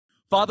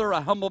Father,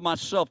 I humble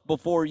myself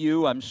before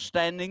you. I'm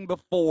standing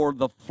before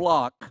the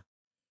flock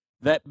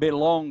that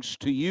belongs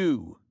to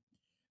you,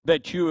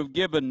 that you have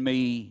given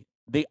me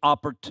the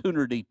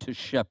opportunity to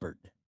shepherd.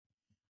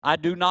 I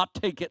do not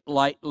take it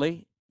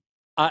lightly.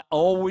 I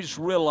always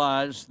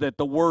realize that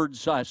the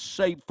words I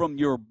say from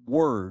your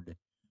word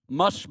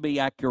must be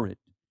accurate.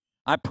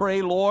 I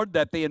pray, Lord,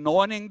 that the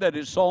anointing that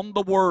is on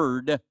the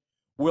word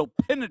will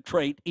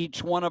penetrate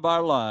each one of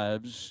our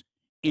lives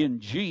in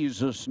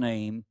Jesus'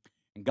 name.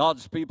 And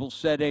God's people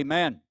said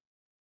amen.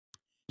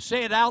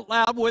 Say it out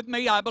loud with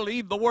me. I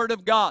believe the word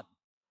of God.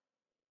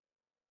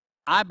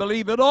 I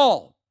believe it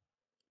all.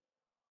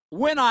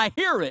 When I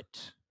hear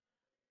it,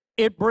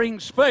 it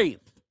brings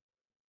faith.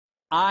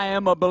 I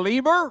am a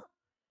believer,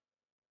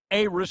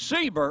 a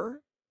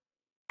receiver,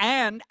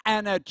 and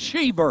an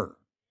achiever.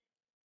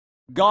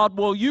 God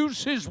will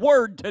use his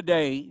word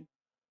today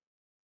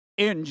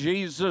in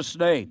Jesus'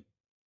 name.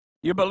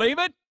 You believe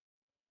it?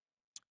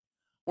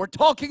 We're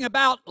talking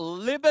about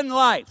living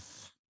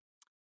life.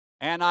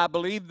 And I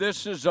believe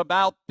this is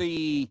about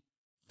the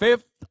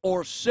fifth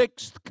or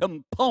sixth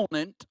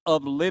component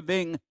of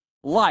living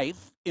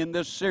life in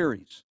this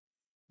series.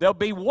 There'll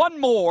be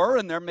one more,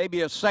 and there may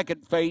be a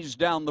second phase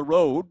down the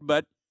road,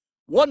 but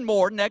one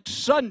more next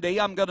Sunday.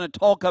 I'm going to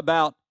talk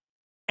about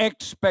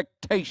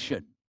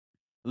expectation,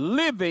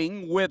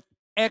 living with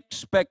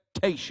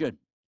expectation.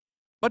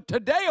 But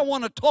today I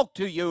want to talk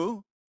to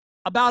you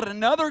about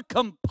another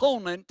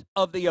component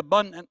of the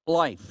abundant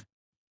life.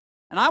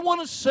 And I want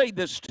to say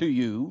this to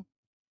you.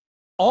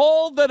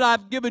 All that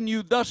I've given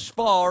you thus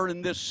far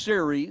in this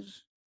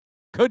series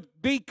could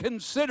be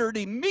considered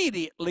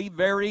immediately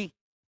very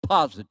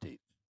positive.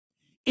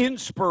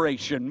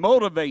 Inspiration,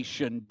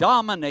 motivation,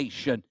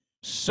 domination,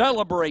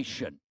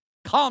 celebration,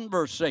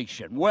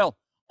 conversation. Well,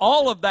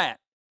 all of that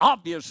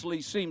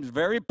obviously seems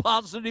very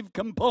positive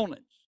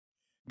components.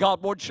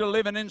 God wants you to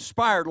live an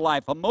inspired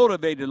life, a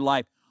motivated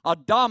life, a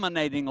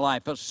dominating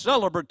life, a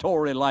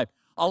celebratory life,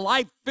 a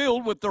life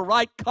filled with the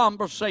right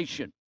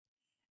conversation.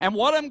 And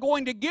what I'm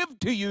going to give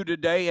to you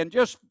today, and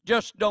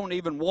just don't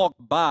even walk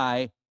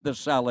by the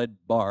salad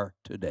bar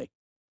today.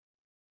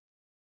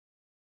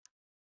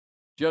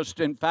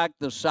 In fact,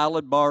 the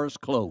salad bar is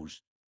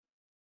closed.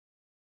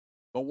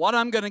 But what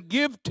I'm going to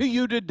give to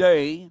you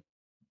today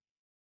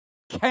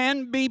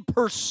can be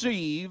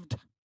perceived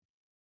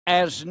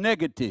as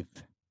negative.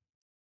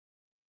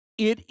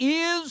 It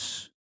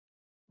is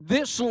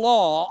this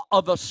law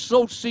of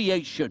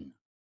association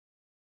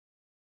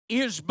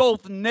is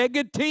both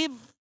negative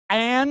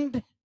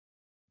and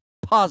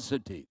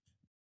positive.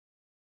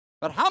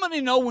 But how many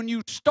know when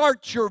you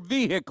start your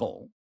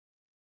vehicle,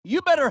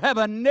 you better have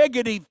a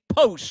negative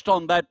post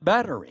on that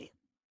battery?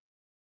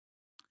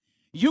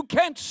 You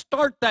can't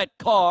start that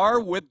car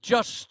with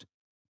just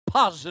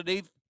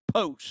positive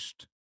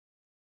post.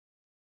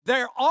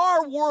 There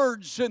are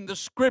words in the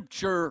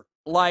scripture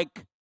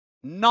like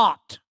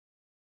not.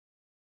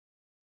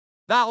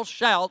 Thou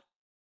shalt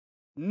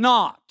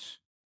not.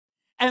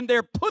 And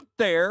they're put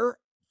there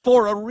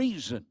for a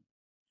reason.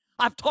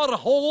 I've taught a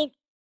whole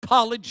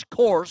college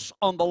course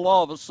on the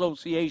law of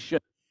association.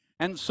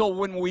 And so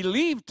when we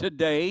leave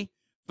today,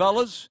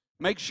 fellas,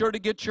 make sure to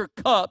get your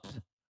cup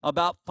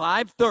about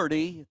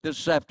 5:30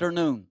 this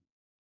afternoon.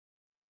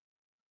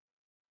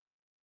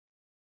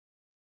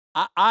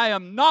 I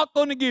am not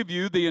going to give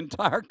you the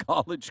entire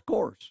college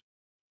course.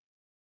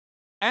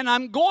 And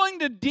I'm going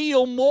to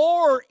deal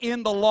more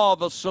in the law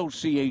of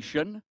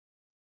association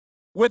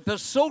with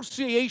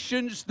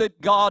associations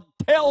that God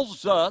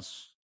tells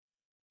us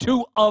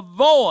to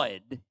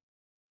avoid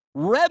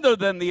rather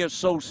than the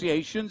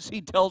associations he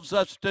tells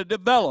us to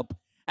develop.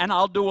 And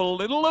I'll do a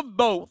little of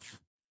both.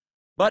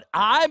 But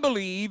I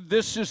believe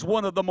this is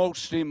one of the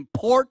most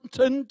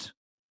important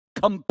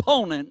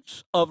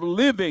components of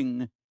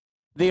living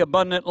the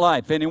abundant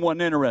life. Anyone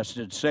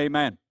interested? Say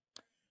amen.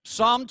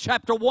 Psalm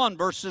chapter 1,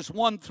 verses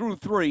 1 through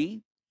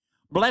 3.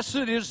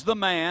 Blessed is the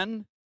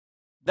man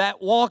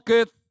that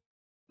walketh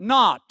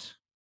not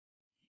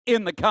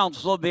in the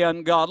counsel of the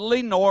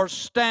ungodly, nor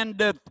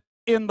standeth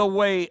in the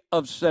way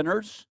of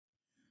sinners,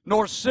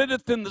 nor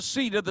sitteth in the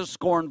seat of the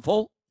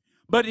scornful,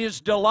 but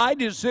his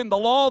delight is in the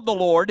law of the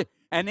Lord,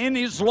 and in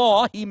his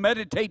law he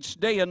meditates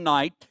day and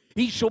night.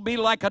 He shall be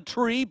like a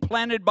tree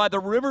planted by the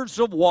rivers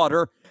of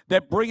water,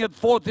 that bringeth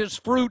forth his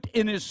fruit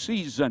in his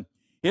season.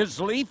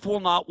 His leaf will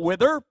not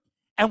wither,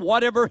 and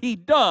whatever he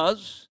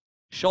does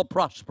shall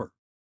prosper.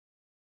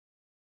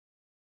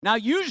 Now,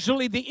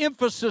 usually the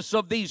emphasis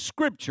of these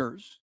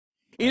scriptures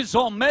is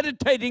on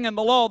meditating in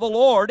the law of the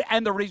Lord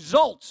and the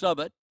results of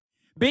it,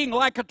 being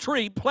like a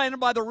tree planted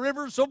by the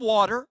rivers of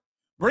water,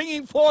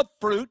 bringing forth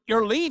fruit,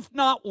 your leaf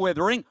not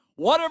withering,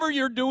 whatever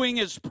you're doing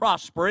is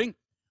prospering.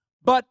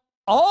 But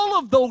all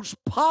of those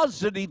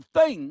positive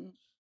things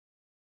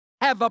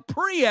have a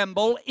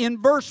preamble in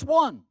verse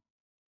 1.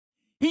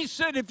 He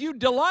said, if you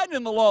delight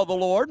in the law of the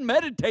Lord,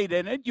 meditate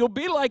in it, you'll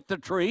be like the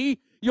tree,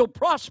 you'll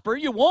prosper,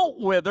 you won't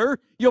wither,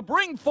 you'll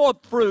bring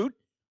forth fruit.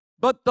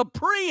 But the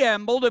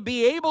preamble to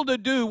be able to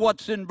do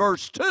what's in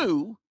verse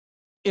 2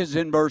 is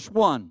in verse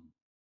 1.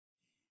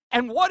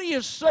 And what he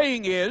is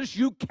saying is,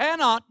 you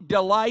cannot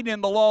delight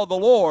in the law of the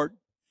Lord,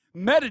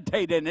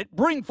 meditate in it,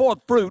 bring forth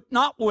fruit,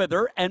 not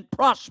wither, and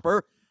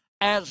prosper,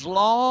 as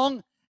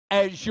long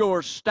as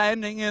you're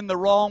standing in the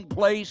wrong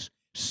place,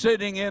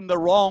 sitting in the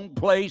wrong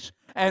place,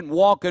 and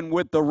walking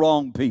with the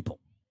wrong people.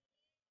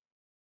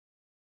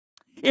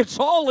 It's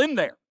all in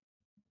there.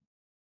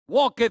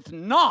 Walketh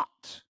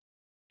not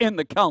in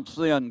the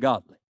counsel of the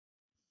ungodly.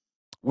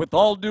 With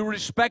all due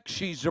respect,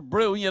 she's a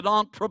brilliant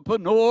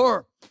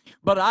entrepreneur,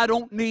 but I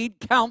don't need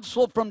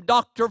counsel from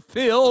Dr.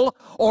 Phil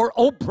or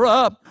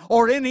Oprah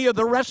or any of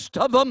the rest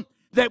of them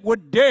that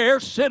would dare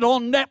sit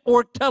on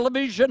network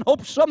television,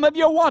 hope some of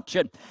you are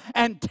watching,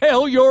 and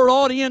tell your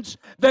audience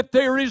that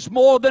there is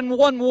more than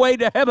one way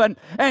to heaven,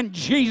 and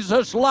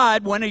Jesus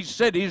lied when he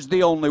said he's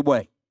the only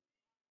way.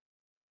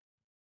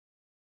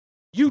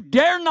 You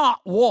dare not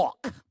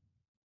walk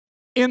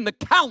in the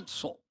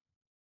counsel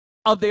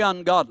of the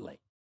ungodly.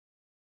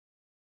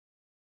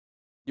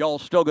 Y'all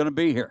still going to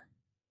be here.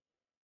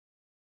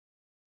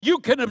 You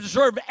can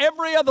observe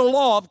every other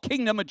law of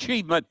kingdom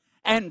achievement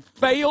and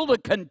fail to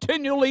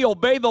continually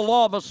obey the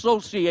law of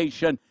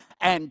association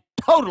and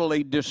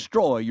totally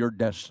destroy your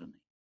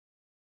destiny.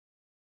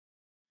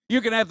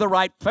 You can have the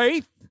right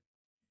faith.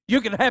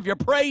 You can have your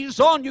praise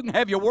on. You can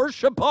have your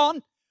worship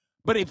on.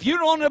 But if you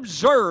don't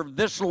observe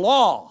this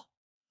law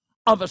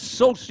of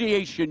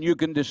association, you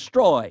can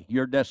destroy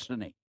your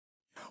destiny.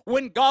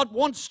 When God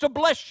wants to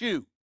bless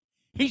you,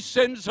 he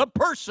sends a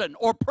person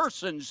or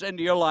persons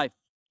into your life.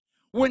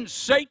 When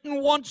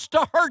Satan wants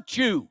to hurt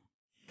you,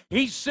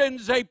 he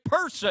sends a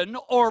person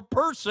or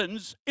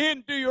persons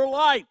into your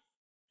life.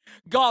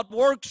 God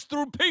works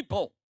through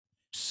people.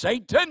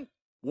 Satan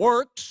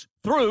works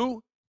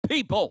through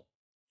people.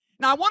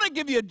 Now, I want to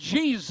give you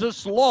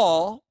Jesus'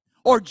 law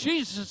or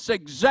Jesus'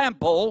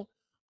 example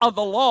of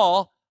the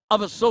law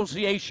of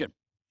association.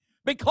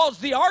 Because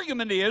the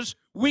argument is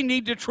we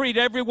need to treat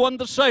everyone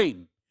the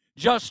same,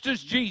 just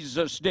as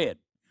Jesus did.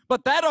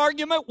 But that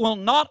argument will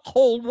not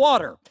hold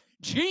water.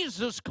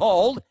 Jesus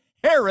called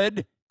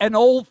Herod an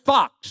old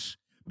fox,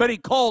 but he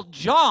called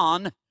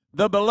John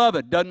the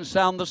beloved. Doesn't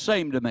sound the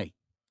same to me.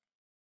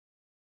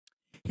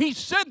 He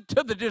said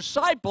to the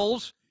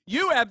disciples,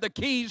 you have the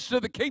keys to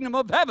the kingdom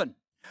of heaven.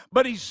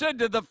 But he said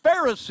to the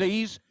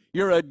Pharisees,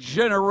 you're a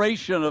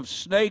generation of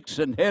snakes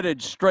and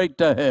headed straight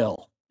to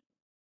hell.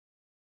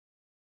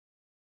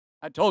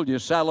 I told you,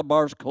 salad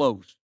bar's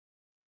closed.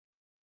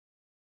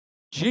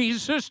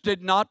 Jesus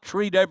did not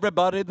treat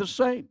everybody the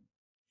same.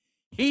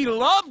 He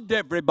loved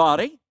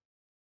everybody.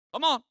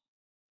 Come on.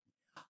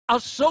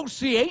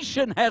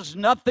 Association has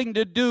nothing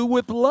to do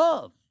with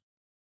love.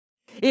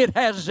 It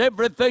has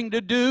everything to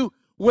do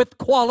with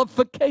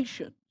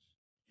qualifications.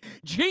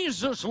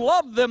 Jesus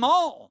loved them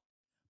all,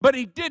 but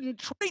he didn't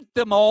treat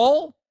them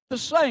all the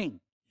same.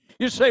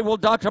 You say, well,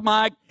 Dr.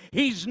 Mike,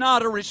 he's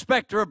not a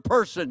respecter of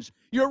persons.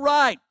 You're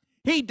right.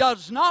 He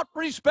does not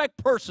respect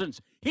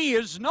persons. He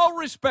is no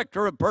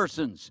respecter of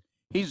persons.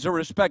 He's a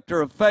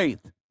respecter of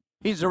faith.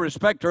 He's a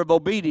respecter of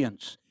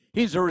obedience.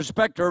 He's a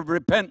respecter of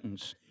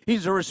repentance.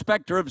 He's a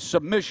respecter of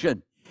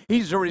submission.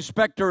 He's a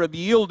respecter of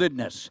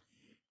yieldedness.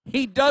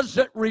 He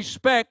doesn't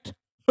respect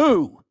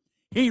who.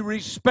 He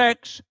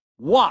respects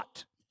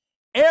what.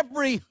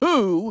 Every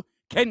who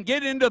can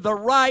get into the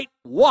right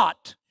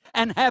what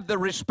and have the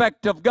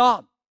respect of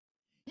God.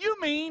 You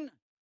mean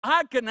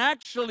I can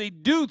actually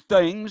do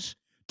things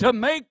to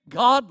make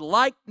God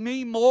like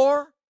me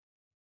more?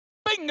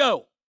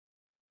 Bingo!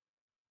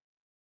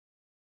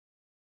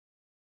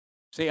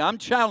 See, I'm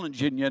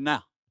challenging you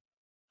now.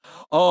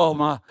 Oh,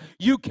 my,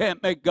 you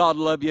can't make God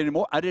love you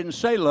anymore. I didn't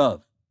say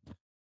love.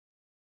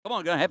 Come on,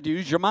 you're going to have to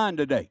use your mind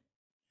today.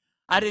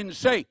 I didn't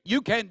say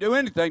you can't do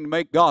anything to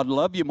make God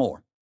love you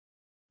more.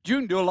 You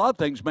can do a lot of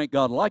things to make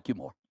God like you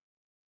more.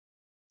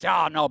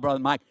 Oh, no, Brother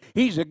Mike,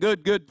 he's a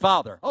good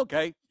father.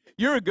 Okay,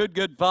 you're a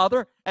good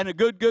father and a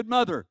good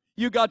mother.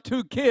 You got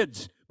 2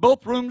 kids.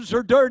 Both rooms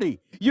are dirty.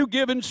 You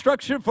give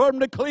instruction for them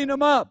to clean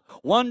them up.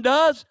 One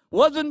does,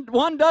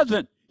 one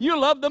doesn't. You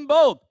love them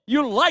both.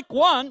 You like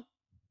one.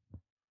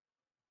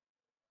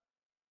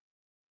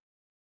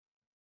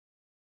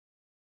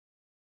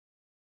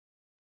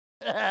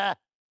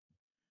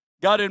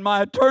 Got in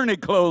my attorney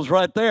clothes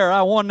right there.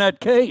 I won that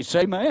case.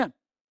 Amen.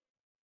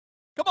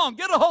 Come on,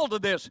 get a hold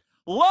of this.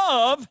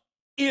 Love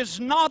is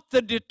not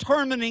the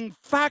determining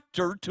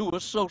factor to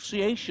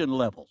association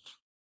levels.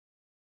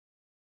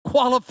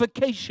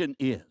 Qualification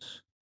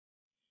is.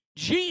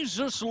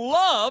 Jesus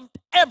loved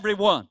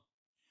everyone,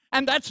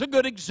 and that's a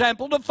good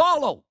example to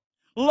follow.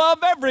 Love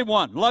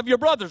everyone. Love your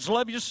brothers.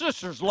 Love your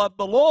sisters. Love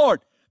the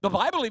Lord. The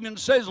Bible even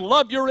says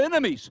love your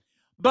enemies.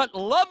 But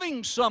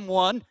loving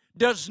someone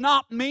does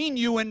not mean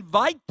you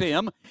invite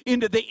them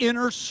into the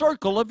inner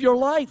circle of your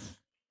life.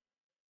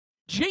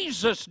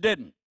 Jesus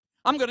didn't.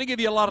 I'm going to give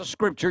you a lot of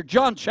scripture.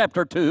 John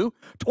chapter 2,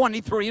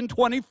 23 and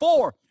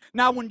 24.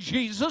 Now, when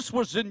Jesus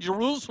was in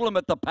Jerusalem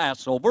at the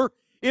Passover,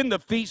 in the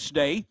feast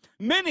day,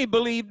 many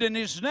believed in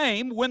his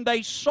name when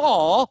they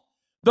saw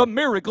the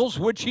miracles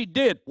which he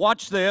did.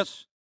 Watch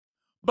this.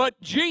 But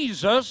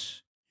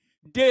Jesus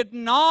did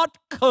not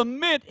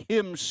commit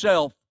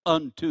himself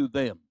unto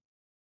them.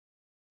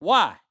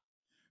 Why?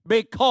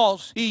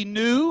 Because he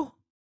knew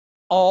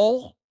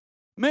all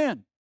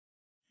men.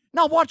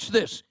 Now watch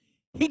this.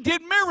 He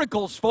did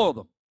miracles for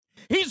them.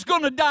 He's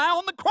going to die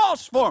on the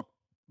cross for them.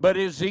 But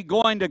is he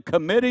going to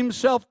commit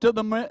himself to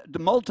the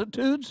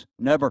multitudes?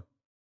 Never.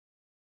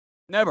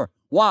 Never.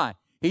 Why?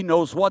 He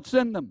knows what's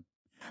in them.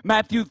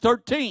 Matthew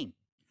 13.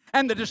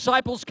 And the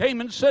disciples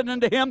came and said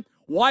unto him,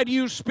 Why do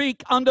you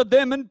speak unto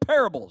them in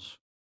parables?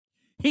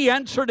 He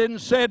answered and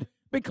said,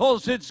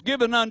 Because it's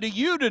given unto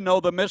you to know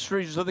the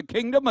mysteries of the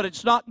kingdom, but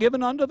it's not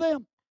given unto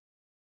them.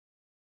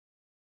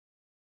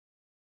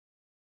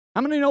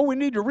 How many know we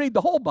need to read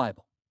the whole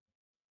Bible?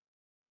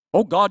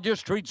 Oh, God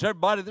just treats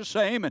everybody the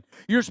same, and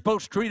you're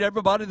supposed to treat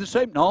everybody the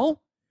same. No.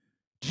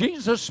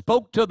 Jesus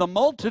spoke to the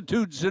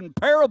multitudes in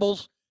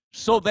parables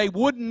so they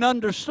wouldn't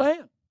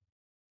understand.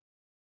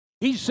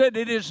 He said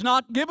it is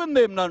not given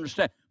them to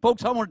understand.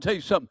 Folks, I want to tell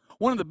you something.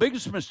 One of the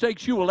biggest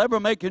mistakes you will ever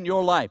make in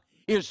your life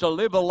is to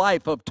live a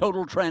life of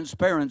total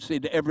transparency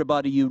to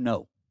everybody you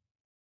know.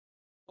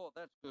 Oh,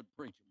 that's good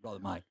preaching, Brother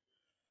Mike.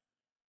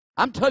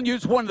 I'm telling you,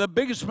 it's one of the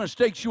biggest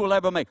mistakes you will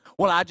ever make.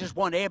 Well, I just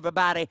want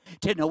everybody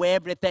to know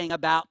everything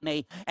about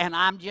me, and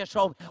I'm just,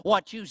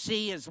 what you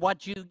see is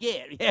what you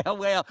get. Yeah,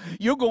 well,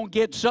 you're going to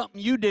get something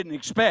you didn't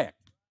expect.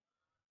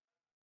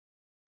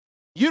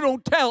 You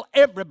don't tell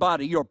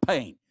everybody your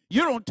pain.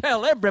 You don't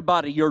tell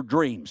everybody your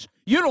dreams.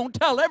 You don't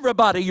tell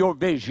everybody your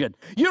vision.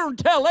 You don't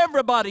tell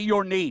everybody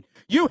your need.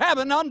 You have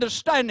an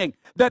understanding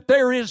that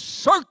there is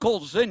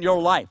circles in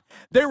your life.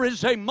 There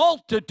is a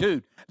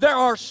multitude. There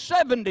are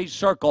 70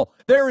 circle.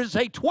 There is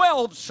a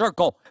 12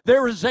 circle.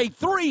 There is a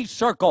 3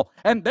 circle.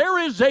 And there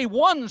is a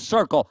 1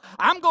 circle.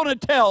 I'm going to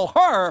tell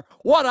her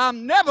what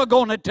I'm never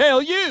going to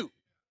tell you.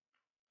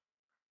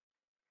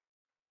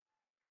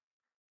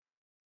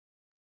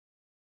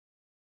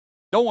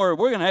 Don't worry,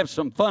 we're going to have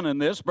some fun in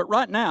this, but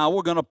right now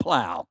we're going to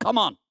plow. Come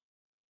on.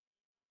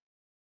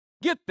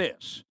 Get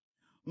this.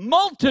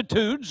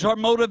 Multitudes are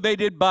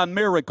motivated by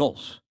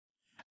miracles,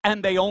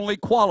 and they only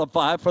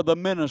qualify for the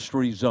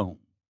ministry zone.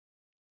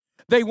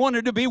 They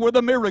wanted to be where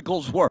the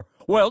miracles were.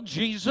 Well,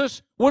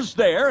 Jesus was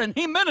there, and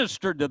he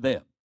ministered to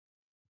them.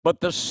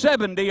 But the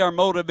 70 are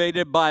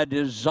motivated by a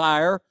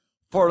desire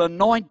for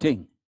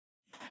anointing,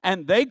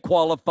 and they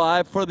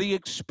qualify for the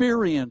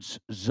experience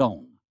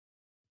zone.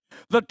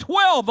 The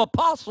 12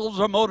 apostles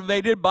are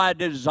motivated by a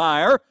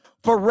desire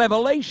for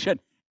revelation,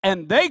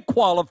 and they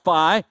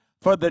qualify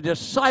for the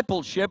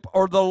discipleship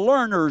or the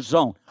learner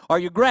zone. Are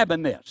you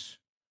grabbing this?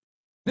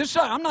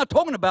 I'm not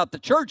talking about the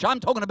church. I'm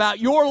talking about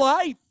your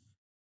life.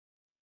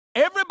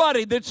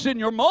 Everybody that's in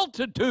your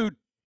multitude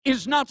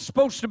is not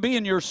supposed to be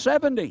in your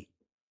 70.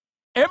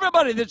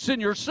 Everybody that's in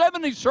your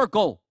 70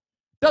 circle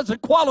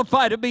doesn't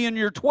qualify to be in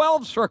your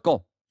 12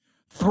 circle.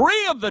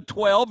 3 of the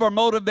 12 are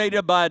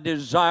motivated by a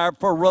desire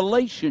for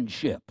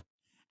relationship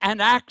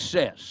and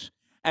access,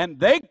 and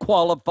they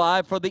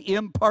qualify for the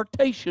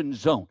impartation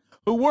zone.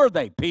 Who were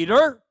they?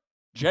 Peter,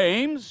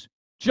 James,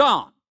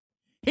 John.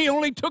 He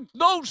only took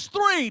those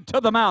 3 to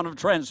the Mount of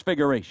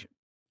Transfiguration.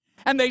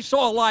 And they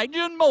saw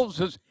Elijah and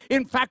Moses.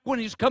 In fact, when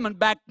he's coming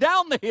back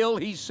down the hill,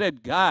 he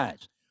said,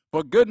 guys,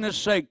 for goodness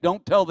sake,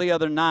 don't tell the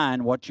other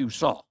 9 what you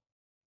saw.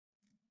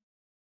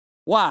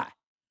 Why?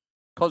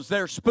 Because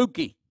they're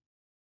spooky.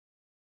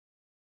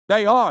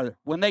 They are.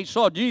 When they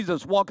saw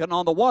Jesus walking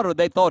on the water,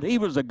 they thought he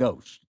was a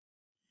ghost.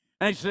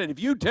 And he said, if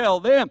you tell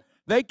them,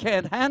 they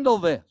can't handle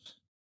this.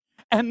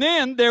 And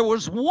then there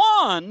was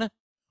one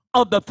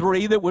of the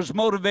 3 that was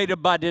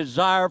motivated by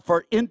desire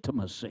for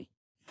intimacy.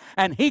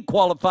 And he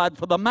qualified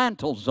for the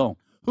mantle zone.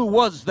 Who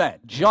was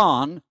that?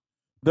 John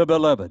the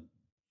Beloved.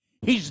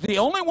 He's the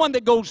only one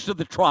that goes to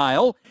the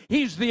trial.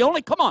 He's the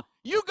only, come on,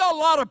 you got a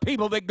lot of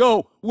people that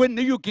go when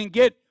you can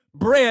get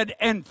bread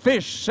and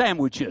fish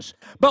sandwiches.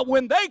 But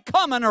when they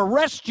come and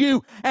arrest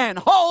you and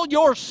haul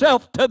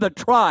yourself to the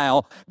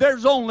trial,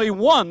 there's only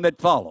one that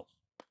follows.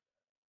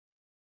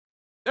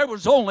 There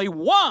was only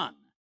one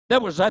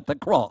that was at the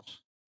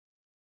cross.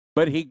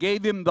 But he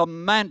gave him the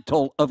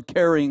mantle of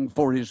caring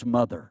for his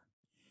mother.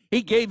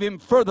 He gave him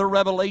further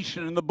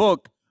revelation in the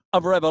book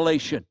of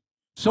Revelation.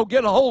 So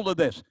get a hold of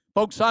this.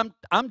 Folks, I'm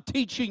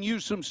teaching you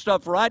some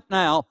stuff right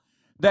now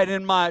that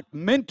in my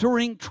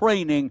mentoring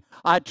training,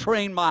 I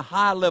train my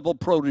high-level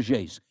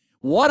proteges.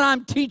 What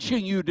I'm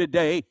teaching you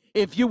today,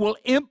 if you will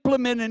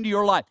implement into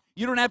your life,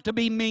 you don't have to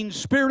be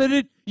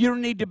mean-spirited. You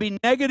don't need to be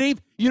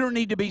negative. You don't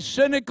need to be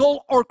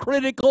cynical or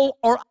critical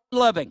or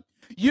unloving.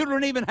 You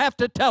don't even have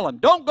to tell them.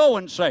 Don't go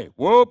and say,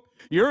 whoop,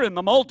 you're in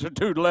the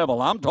multitude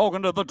level. I'm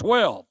talking to the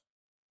 12.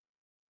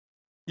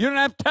 You don't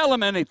have to tell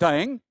them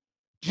anything.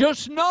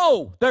 Just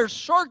know there's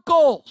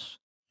circles,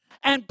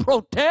 and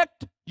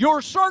protect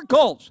your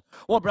circles.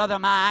 Well, Brother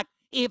Mike,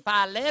 if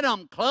I let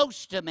them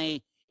close to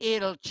me,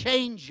 it'll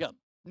change them.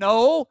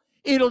 No,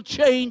 it'll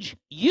change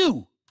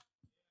you.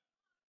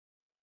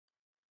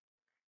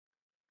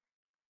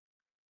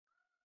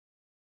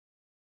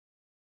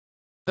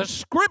 The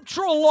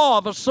scriptural law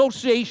of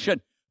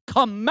association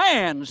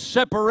commands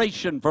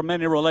separation from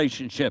any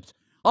relationships.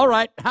 All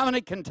right, how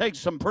many can take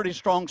some pretty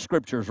strong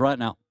scriptures right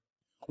now?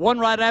 One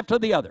right after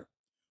the other.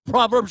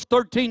 Proverbs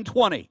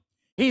 13:20.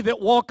 He that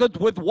walketh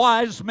with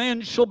wise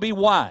men shall be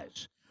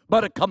wise,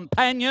 but a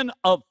companion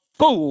of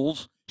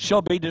fools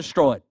shall be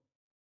destroyed.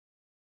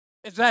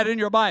 Is that in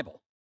your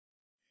Bible?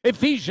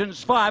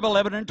 Ephesians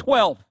 5:11 and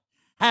 12.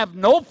 Have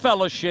no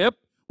fellowship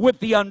with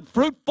the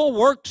unfruitful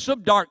works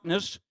of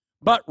darkness,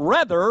 but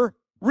rather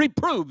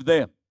reprove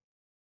them.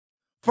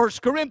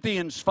 1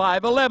 Corinthians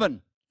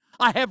 5:11.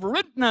 I have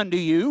written unto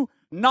you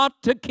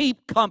not to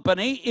keep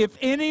company if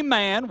any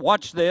man,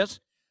 watch this,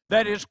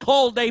 that is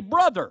called a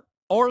brother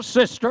or a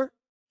sister,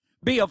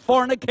 be a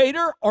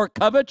fornicator or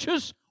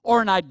covetous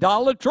or an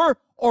idolater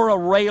or a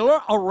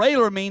railer. A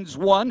railer means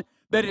one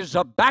that is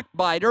a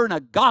backbiter and a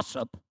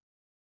gossip,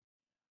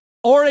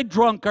 or a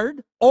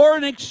drunkard or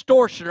an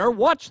extortioner.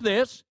 Watch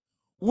this.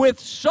 With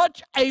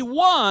such a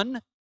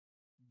one,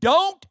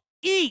 don't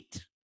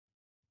eat.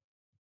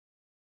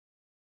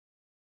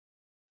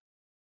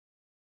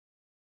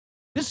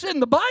 This is in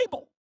the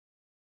Bible.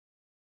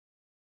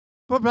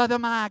 But Brother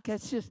Mike,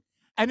 it's just,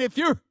 and if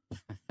your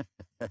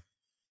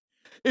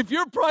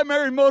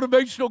primary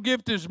motivational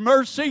gift is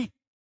mercy,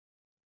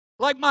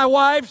 like my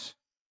wife's,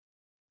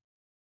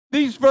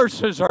 these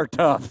verses are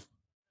tough.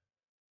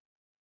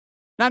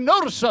 Now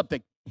notice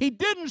something. He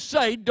didn't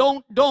say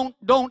don't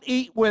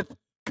eat with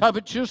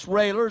covetous,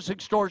 railers,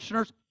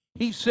 extortioners.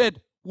 He said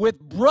with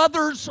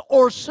brothers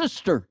or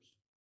sisters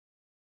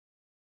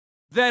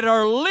that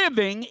are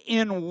living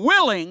in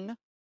willing,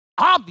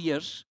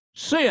 obvious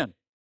sin.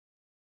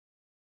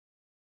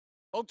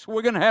 Folks,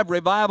 we're going to have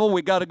revival.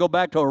 We got to go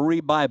back to a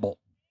re-Bible.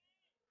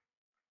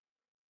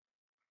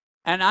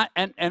 And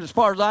as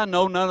far as I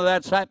know, none of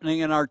that's happening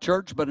in our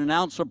church, but an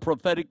ounce of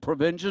prophetic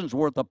prevention is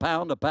worth a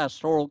pound of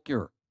pastoral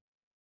cure.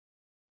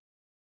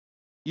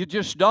 You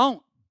just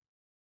don't.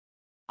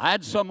 I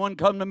had someone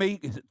come to me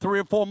 3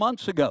 or 4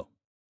 months ago.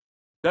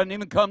 Doesn't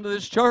even come to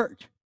this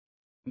church.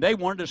 They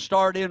wanted to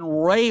start in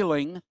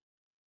railing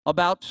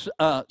about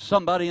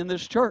somebody in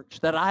this church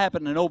that I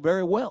happen to know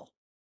very well.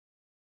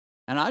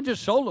 And I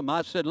just told them,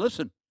 I said,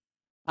 listen,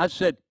 I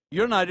said,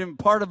 you're not even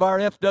part of our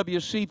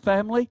FWC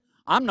family.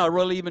 I'm not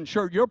really even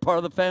sure you're part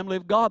of the family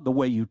of God the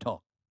way you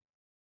talk.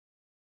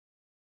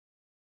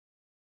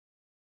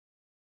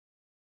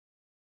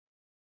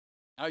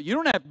 Now, you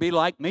don't have to be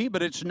like me,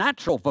 but it's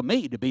natural for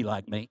me to be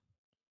like me.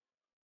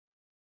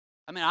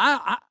 I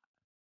mean,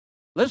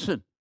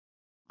 listen,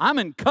 I'm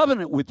in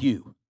covenant with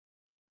you.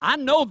 I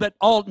know that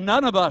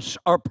none of us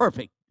are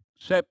perfect,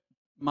 except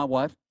my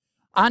wife.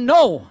 I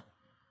know.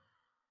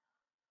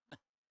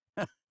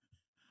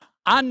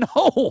 I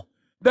know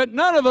that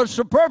none of us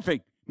are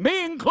perfect.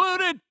 Me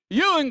included,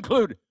 you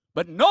included.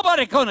 But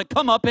nobody going to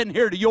come up in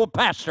here to your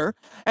pastor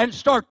and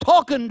start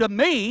talking to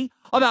me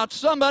about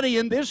somebody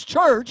in this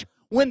church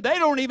when they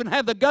don't even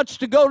have the guts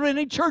to go to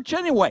any church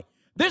anyway.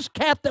 This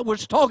cat that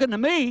was talking to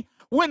me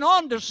went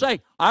on to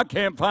say, I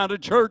can't find a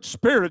church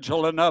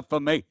spiritual enough for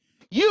me.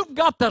 You've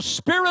got the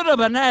spirit of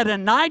an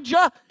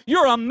Adonijah.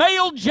 You're a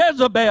male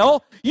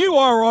Jezebel. You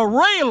are a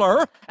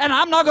railer, and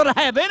I'm not going to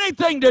have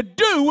anything to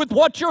do with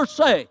what you're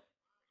saying.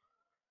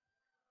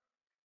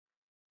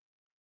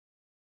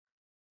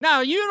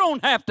 Now, you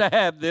don't have to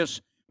have this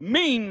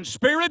mean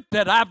spirit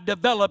that I've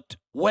developed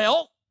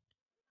well.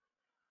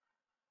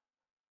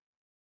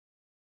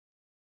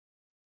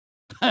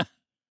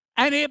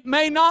 And it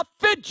may not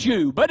fit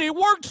you, but it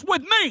works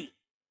with me.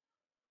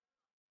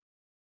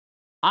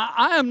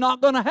 I am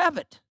not going to have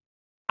it.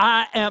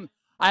 I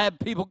have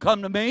people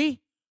come to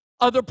me,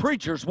 other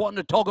preachers wanting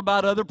to talk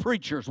about other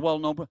preachers. Well,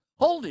 no,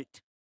 hold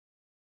it.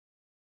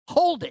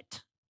 Hold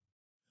it.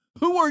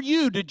 Who are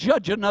you to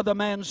judge another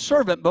man's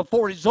servant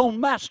before his own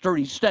master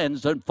he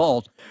stands and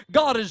falls?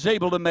 God is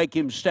able to make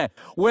him stand.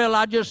 Well,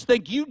 I just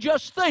think. You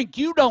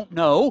don't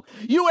know.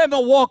 You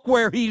haven't walked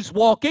where he's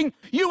walking.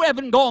 You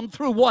haven't gone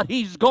through what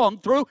he's gone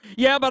through.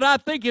 Yeah, but I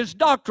think his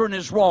doctrine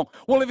is wrong.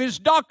 Well, if his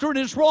doctrine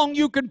is wrong,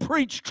 you can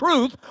preach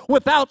truth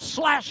without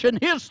slashing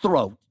his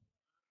throat.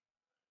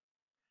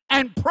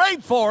 And pray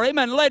for him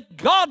and let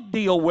God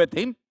deal with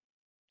him.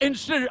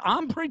 Instead,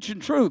 I'm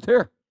preaching truth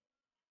here.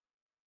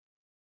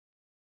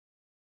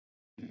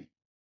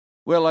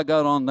 Well, I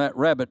got on that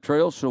rabbit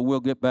trail, so we'll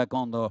get back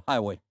on the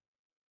highway.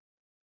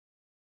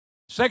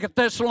 2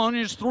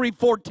 Thessalonians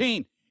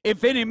 3:14.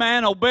 If any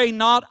man obey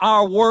not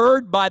our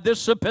word by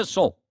this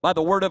epistle, by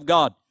the word of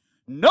God,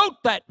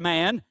 note that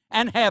man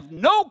and have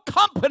no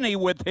company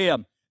with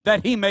him,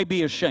 that he may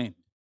be ashamed.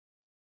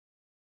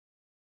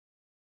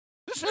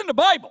 This is in the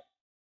Bible.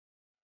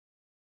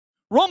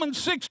 Romans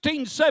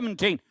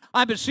 16:17.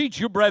 I beseech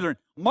you, brethren,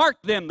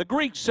 mark them. The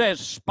Greek says,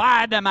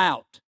 spy them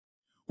out,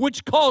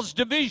 which cause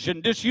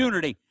division,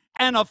 disunity,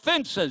 and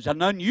offenses,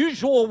 an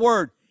unusual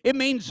word. It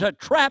means a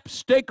trap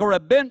stick or a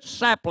bent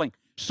sapling,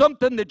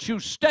 something that you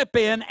step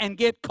in and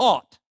get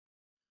caught.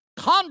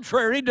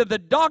 Contrary to the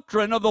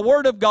doctrine of the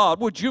Word of God,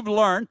 which you've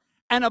learned,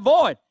 and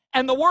avoid.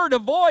 And the word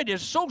avoid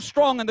is so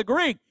strong in the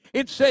Greek,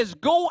 it says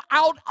go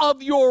out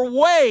of your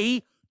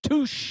way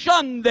to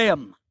shun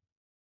them.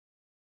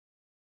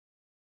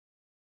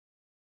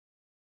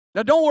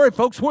 Now, don't worry,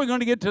 folks. We're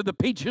going to get to the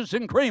peaches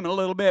and cream in a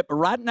little bit. But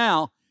right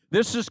now,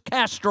 this is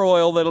castor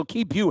oil that'll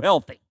keep you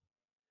healthy.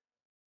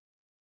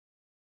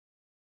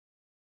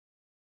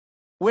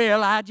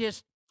 Well, I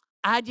just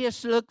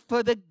look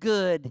for the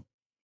good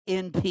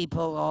in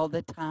people all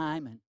the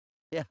time. And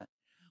yeah.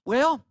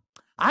 Well,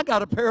 I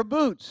got a pair of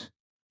boots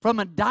from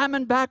a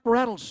diamondback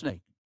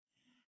rattlesnake.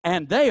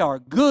 And they are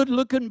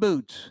good-looking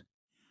boots.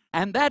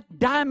 And that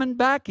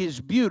diamondback is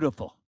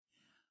beautiful.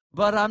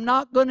 But I'm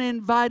not going to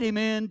invite him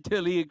in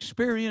till he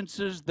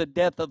experiences the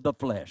death of the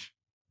flesh.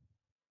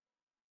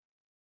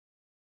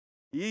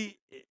 He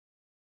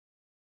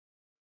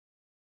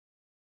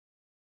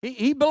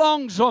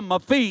belongs on my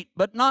feet,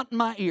 but not in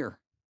my ear.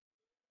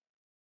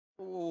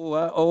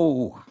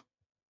 Oh.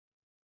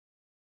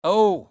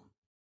 2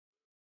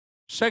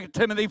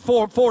 Timothy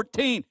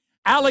 4:14.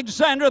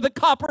 Alexander the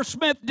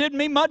coppersmith did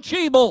me much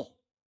evil.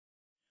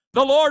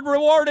 The Lord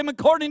reward him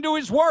according to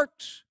his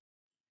works.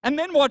 And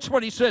then watch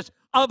what he says.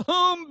 Of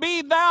whom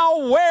be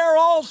thou ware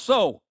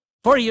also,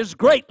 for he has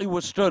greatly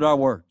withstood our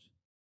words.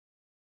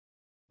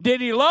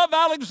 Did he love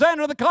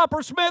Alexander the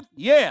coppersmith?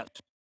 Yes.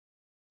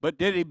 But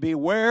did he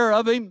beware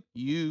of him?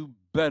 You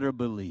better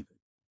believe it.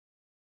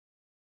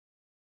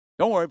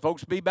 Don't worry,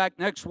 folks. Be back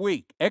next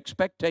week.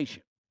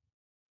 Expectation.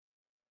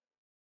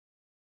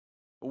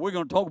 We're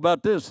going to talk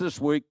about this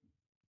week.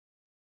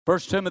 1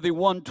 Timothy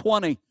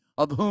 1:20,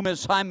 of whom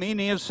is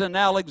Hymenaeus and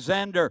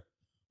Alexander,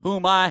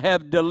 whom I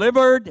have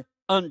delivered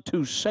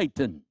unto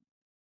Satan,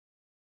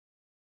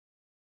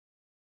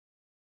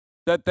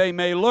 that they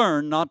may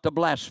learn not to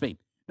blaspheme.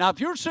 Now, if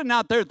you're sitting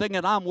out there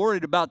thinking, I'm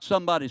worried about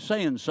somebody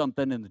saying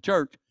something in the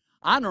church,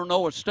 I don't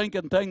know a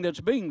stinking thing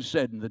that's being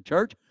said in the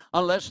church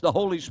unless the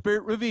Holy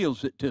Spirit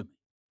reveals it to me.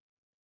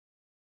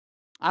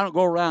 I don't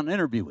go around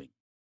interviewing.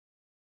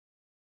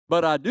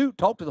 But I do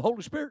talk to the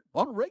Holy Spirit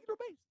on a regular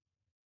basis.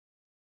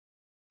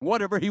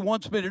 Whatever he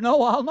wants me to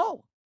know, I'll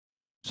know.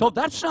 So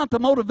that's not the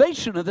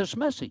motivation of this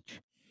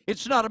message.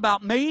 It's not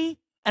about me,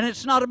 and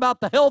it's not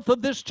about the health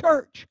of this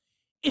church.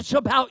 It's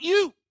about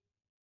you.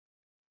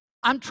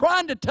 I'm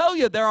trying to tell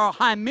you there are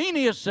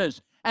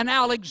Hymenaeus and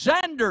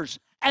Alexanders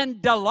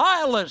and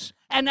Delilahs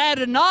and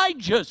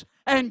Adonijahs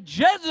and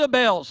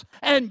Jezebels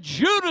and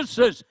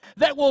Judases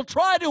that will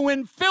try to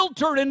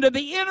infiltrate into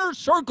the inner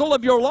circle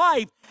of your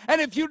life. And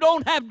if you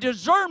don't have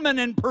discernment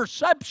and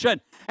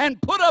perception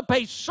and put up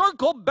a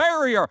circle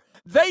barrier,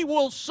 they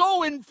will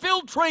so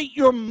infiltrate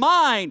your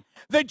mind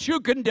that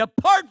you can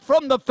depart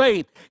from the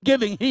faith,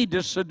 giving heed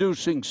to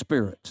seducing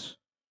spirits.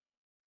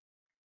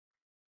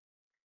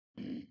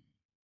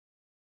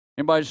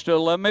 Anybody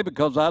still love me?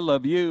 Because I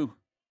love you.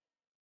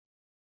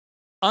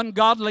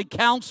 Ungodly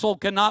counsel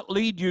cannot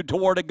lead you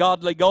toward a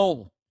godly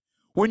goal.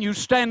 When you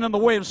stand in the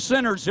way of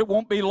sinners, it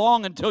won't be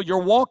long until you're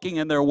walking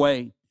in their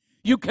way.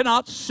 You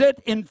cannot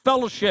sit in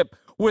fellowship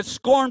with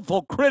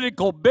scornful,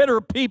 critical,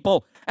 bitter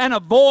people and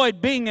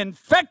avoid being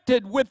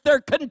infected with their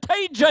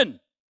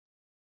contagion.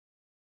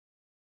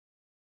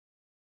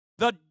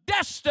 The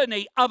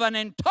destiny of an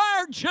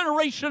entire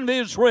generation of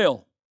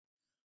Israel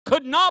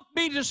could not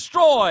be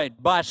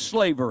destroyed by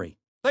slavery.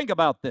 Think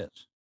about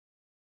this.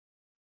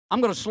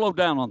 I'm going to slow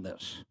down on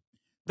this.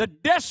 The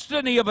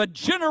destiny of a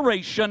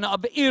generation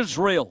of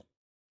Israel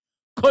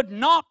could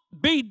not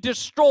be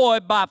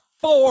destroyed by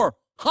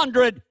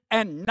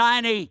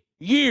 490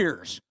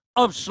 years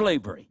of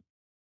slavery.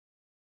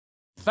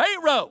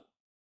 Pharaoh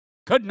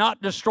could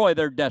not destroy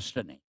their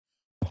destiny.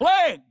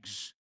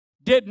 Plagues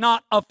did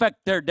not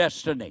affect their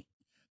destiny.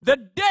 The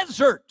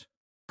desert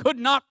could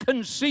not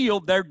conceal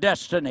their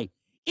destiny.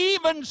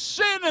 Even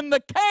sin in the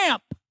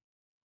camp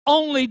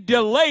only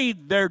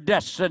delayed their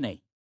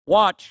destiny.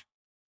 Watch.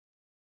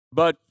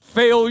 But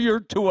failure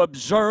to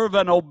observe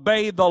and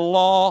obey the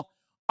law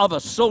of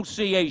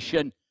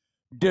association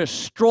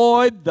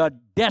destroyed the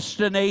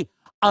destiny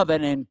of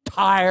an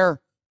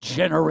entire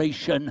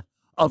generation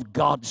of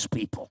God's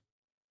people.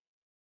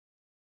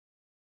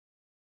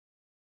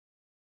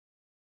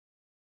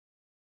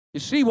 You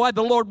see why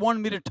the Lord wanted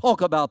me to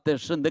talk about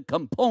this and the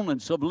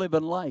components of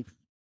living life.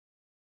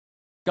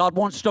 God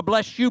wants to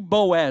bless you,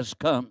 Boaz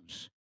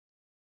comes.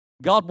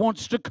 God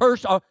wants to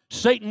curse, or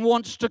Satan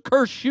wants to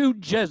curse you,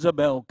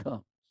 Jezebel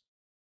comes.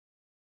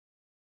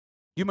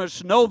 You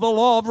must know the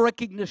law of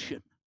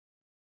recognition.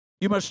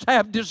 You must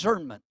have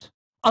discernment.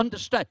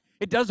 Understand.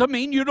 It doesn't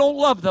mean you don't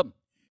love them.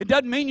 It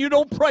doesn't mean you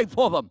don't pray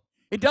for them.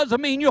 It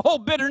doesn't mean you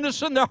hold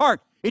bitterness in their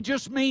heart. It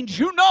just means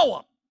you know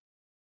them.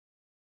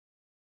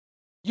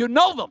 You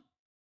know them.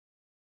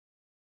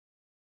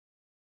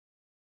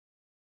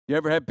 You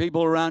ever have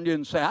people around you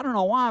and say, I don't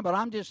know why, but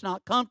I'm just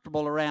not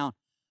comfortable around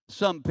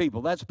some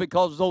people. That's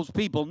because those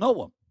people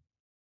know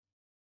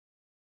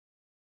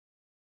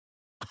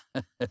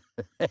them.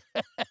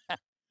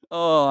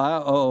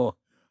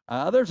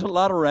 There's a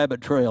lot of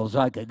rabbit trails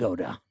I could go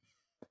down.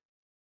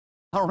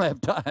 I don't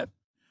have time.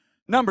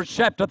 Numbers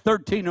chapter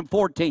 13 and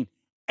 14.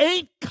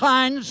 8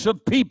 kinds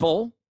of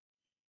people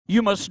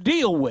you must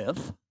deal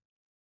with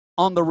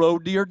on the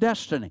road to your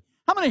destiny.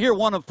 How many here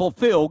want to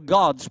fulfill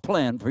God's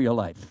plan for your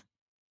life?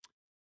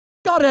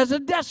 God has a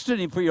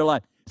destiny for your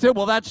life. He said,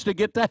 well, that's to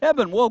get to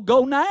heaven. Well,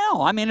 go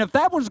now. I mean, if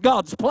that was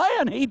God's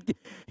plan,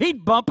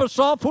 he'd bump us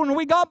off when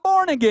we got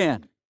born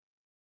again.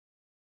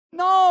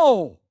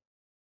 No.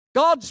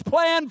 God's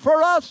plan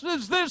for us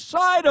is this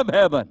side of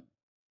heaven.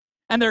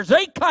 And there's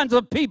 8 kinds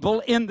of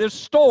people in this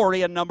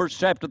story in Numbers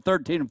chapter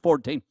 13 and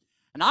 14.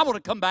 And I want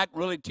to come back and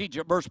really teach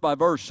it verse by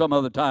verse some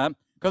other time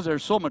because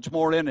there's so much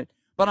more in it.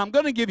 But I'm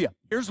going to give you,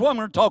 here's what I'm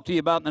going to talk to you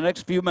about in the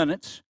next few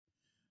minutes.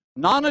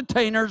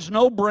 Non-attainers,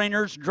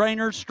 no-brainers,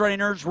 drainers,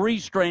 strainers,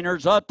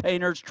 restrainers,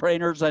 attainers,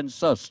 trainers, and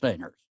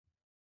sustainers.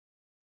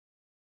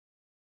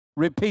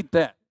 Repeat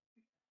that.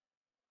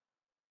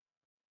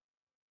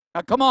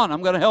 Now, come on,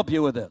 I'm going to help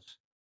you with this.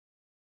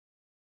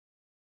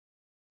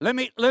 Let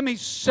me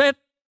set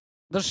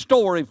the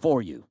story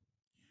for you.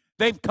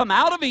 They've come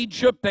out of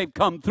Egypt. They've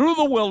come through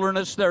the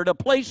wilderness. They're at a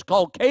place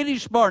called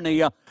Kadesh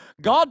Barnea.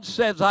 God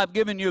says, I've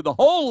given you the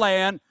whole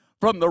land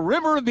from the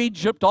river of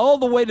Egypt all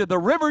the way to the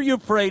river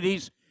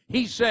Euphrates.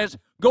 He says,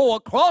 go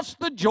across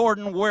the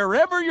Jordan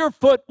wherever your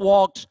foot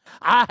walks.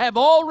 I have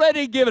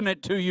already given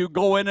it to you.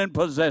 Go in and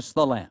possess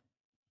the land.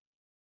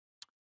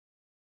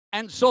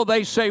 And so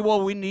they say,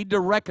 well, we need to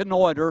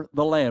reconnoiter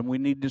the land. We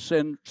need to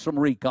send some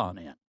recon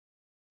in.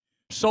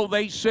 So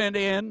they sent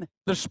in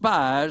the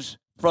spies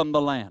from the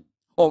land,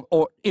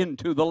 or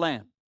into the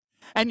land.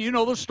 And you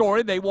know the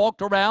story. They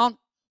walked around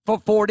for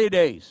 40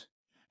 days.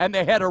 And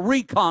they had a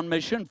recon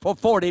mission for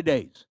 40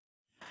 days.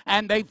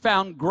 And they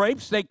found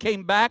grapes. They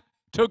came back,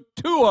 took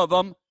 2 of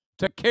them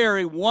to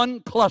carry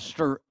 1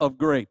 cluster of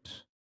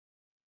grapes.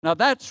 Now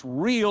that's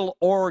real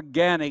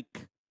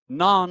organic,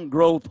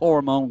 non-growth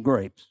hormone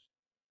grapes.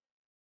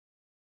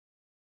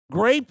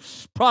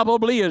 Grapes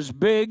probably as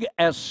big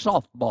as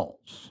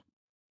softballs.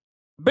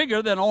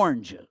 Bigger than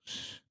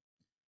oranges.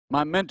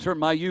 My mentor,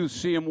 my youth,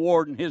 C.M.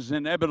 Ward, in his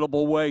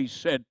inevitable way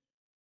said,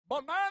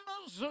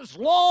 bananas as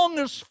long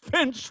as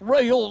fence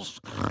rails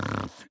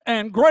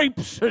and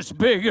grapes as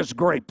big as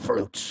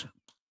grapefruits.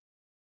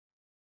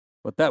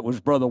 But that was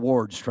Brother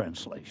Ward's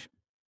translation.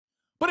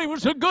 But it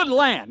was a good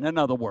land, in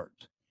other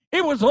words.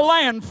 It was a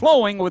land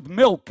flowing with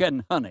milk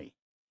and honey.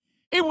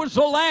 It was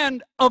a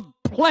land of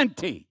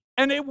plenty.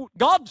 And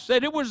God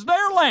said it was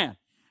their land.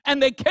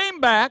 And they came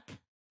back,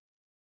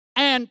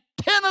 and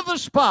 10 of the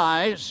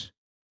spies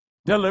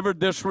delivered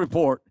this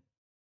report.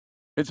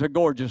 It's a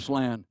gorgeous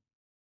land.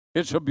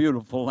 It's a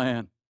beautiful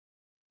land.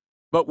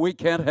 But we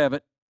can't have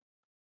it.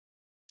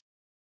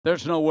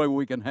 There's no way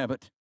we can have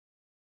it.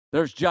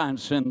 There's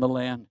giants in the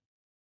land.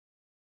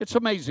 It's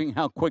amazing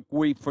how quick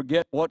we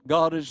forget what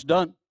God has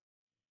done.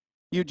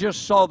 You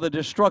just saw the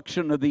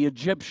destruction of the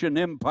Egyptian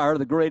empire,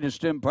 the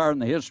greatest empire in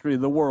the history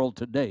of the world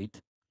to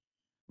date.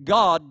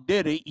 God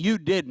did it. You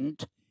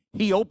didn't.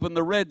 He opened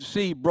the Red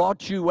Sea,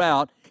 brought you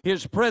out.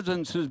 His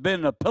presence has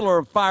been a pillar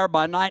of fire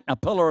by night and a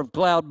pillar of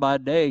cloud by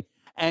day.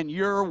 And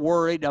you're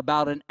worried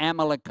about an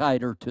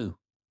Amalekite or 2.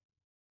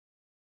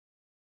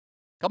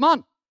 Come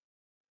on.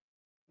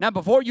 Now,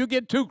 before you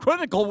get too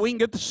critical, we can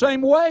get the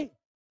same way.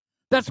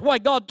 That's why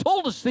God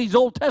told us these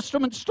Old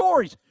Testament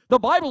stories. The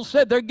Bible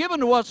said they're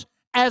given to us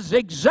as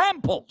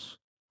examples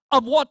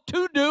of what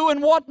to do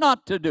and what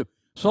not to do.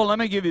 So let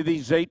me give you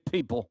these 8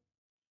 people.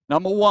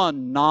 Number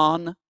 1,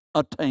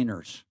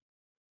 non-attainers.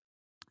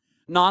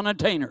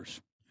 Non-attainers.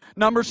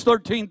 Numbers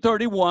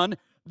 13:31.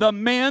 The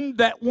men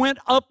that went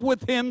up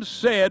with him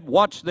said,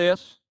 watch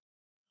this,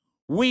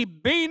 we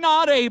be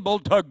not able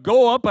to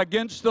go up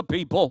against the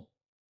people,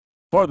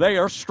 for they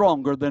are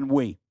stronger than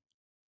we.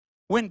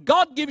 When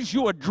God gives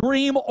you a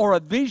dream or a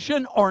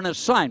vision or an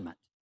assignment,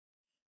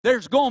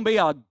 there's going to be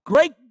a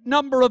great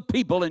number of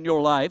people in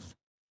your life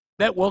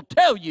that will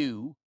tell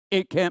you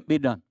it can't be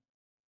done.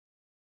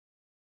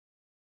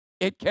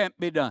 It can't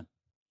be done.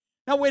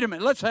 Now, wait a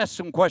minute. Let's ask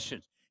some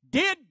questions.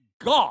 Did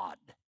God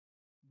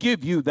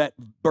give you that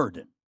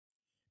burden?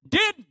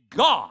 Did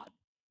God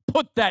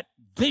put that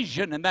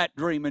vision and that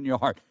dream in your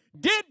heart?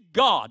 Did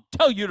God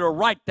tell you to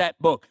write that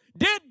book?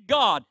 Did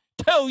God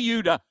tell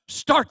you to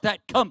start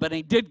that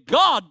company? Did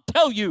God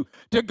tell you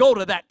to go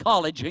to that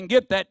college and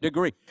get that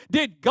degree?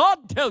 Did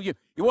God tell you,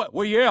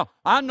 well, yeah,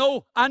 I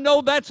know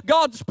that's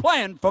God's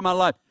plan for my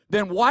life.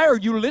 Then why are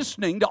you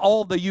listening to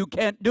all the you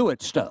can't do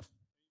it stuff?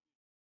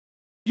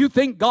 You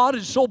think God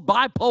is so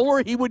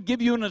bipolar he would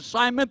give you an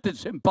assignment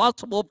that's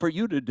impossible for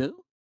you to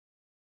do?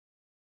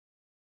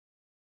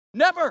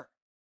 Never.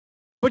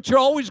 But you're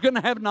always going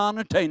to have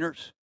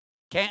non-attainers.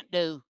 Can't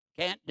do,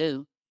 can't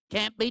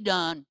be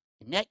done,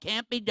 and that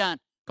can't be done.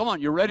 Come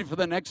on, you ready for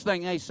the next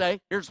thing they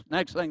say? Here's the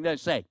next thing they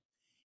say.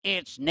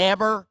 It's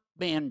never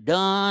been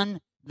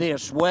done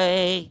this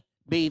way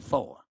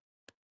before.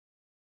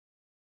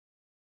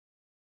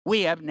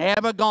 We have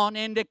never gone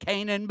into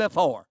Canaan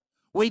before.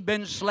 We've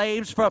been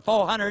slaves for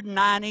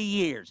 490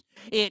 years.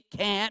 It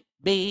can't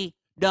be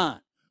done.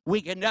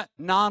 We can,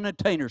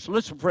 non-attainers.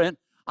 Listen, friend,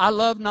 I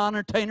love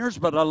non-attainers,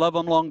 but I love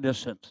them long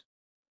distance.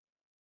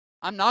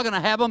 I'm not going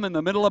to have them in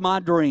the middle of my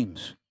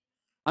dreams.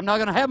 I'm not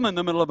going to have them in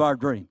the middle of our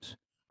dreams.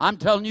 I'm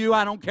telling you,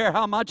 I don't care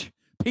how much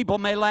people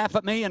may laugh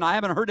at me, and I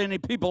haven't heard any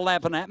people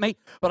laughing at me,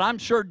 but I'm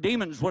sure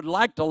demons would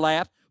like to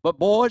laugh. But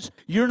boys,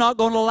 you're not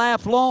going to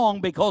laugh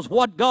long, because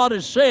what God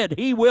has said,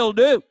 He will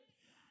do.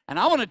 And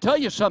I want to tell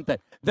you something.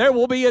 There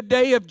will be a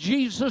day of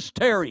Jesus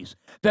tarries,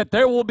 that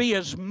there will be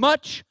as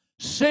much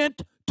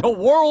sent to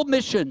world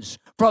missions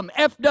from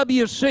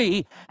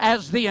FWC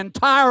as the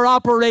entire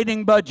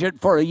operating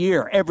budget for a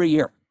year, every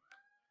year.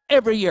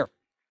 Every year.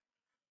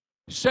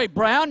 You say,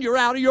 Brown, you're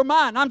out of your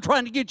mind. I'm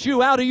trying to get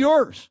you out of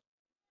yours.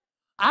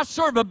 I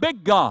serve a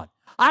big God.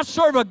 I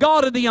serve a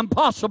God of the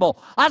impossible.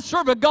 I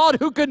serve a God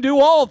who can do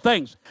all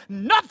things.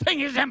 Nothing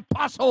is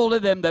impossible to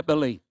them that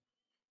believe.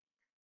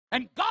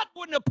 And God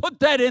wouldn't have put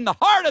that in the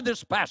heart of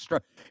this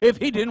pastor if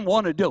He didn't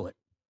want to do it.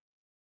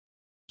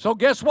 So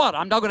guess what?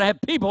 I'm not going to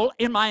have people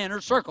in my inner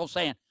circle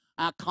saying,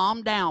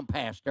 calm down,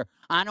 Pastor.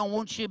 I don't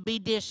want you to be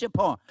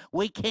disappointed.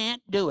 We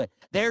can't do it.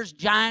 There's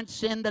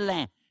giants in the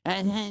land.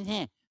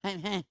 And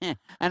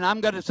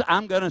I'm going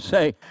to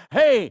say,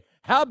 hey,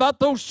 how about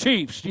those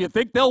Chiefs? Do you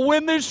think they'll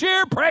win this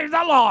year? Praise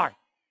the Lord.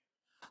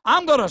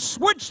 I'm going to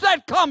switch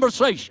that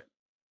conversation.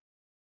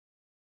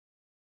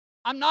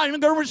 I'm not even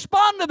going to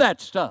respond to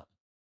that stuff.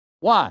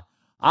 Why?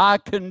 I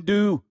can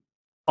do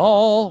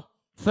all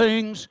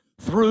things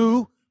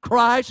through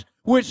Christ,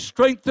 which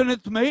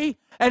strengtheneth me.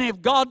 And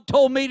if God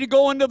told me to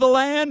go into the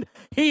land,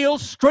 He'll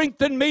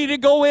strengthen me to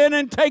go in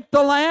and take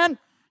the land.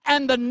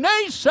 And the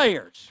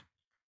naysayers,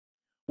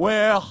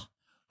 well,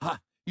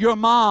 your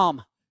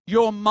mom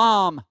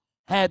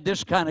had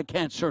this kind of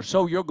cancer,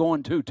 so you're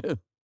going to too.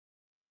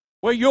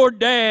 Well, your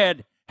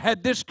dad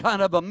had this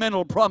kind of a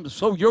mental problem,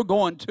 so you're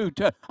going to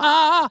too.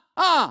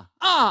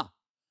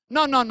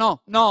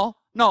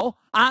 No.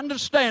 I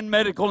understand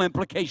medical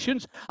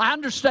implications. I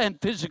understand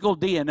physical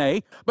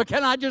DNA. But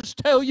can I just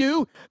tell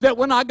you that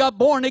when I got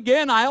born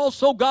again, I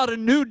also got a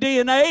new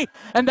DNA,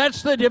 and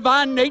that's the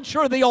divine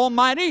nature of the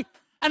Almighty,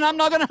 and I'm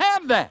not going to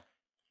have that.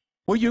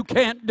 Well, you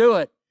can't do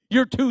it.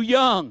 You're too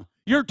young.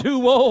 You're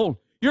too old.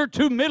 You're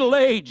too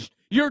middle-aged.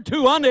 You're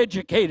too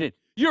uneducated.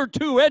 You're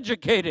too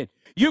educated.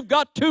 You've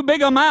got too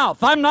big a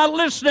mouth. I'm not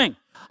listening.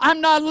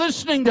 I'm not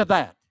listening to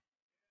that.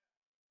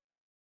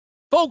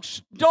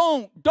 Folks,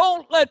 don't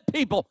let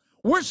people.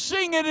 We're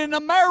seeing it in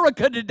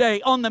America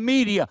today on the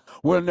media.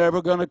 We're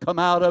never going to come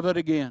out of it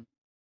again.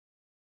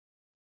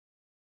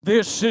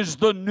 This is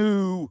the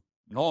new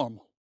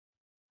normal.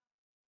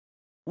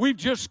 We've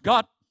just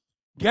got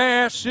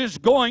gas is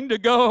going to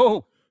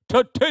go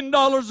to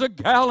 $10 a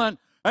gallon,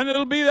 and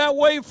it'll be that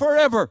way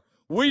forever.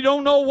 We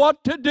don't know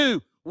what to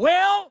do.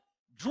 Well,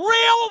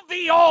 drill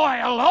the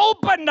oil,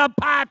 open the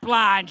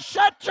pipeline,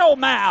 shut your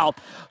mouth,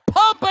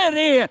 pump it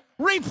in,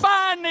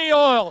 refine the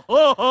oil.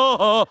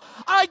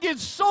 I get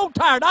so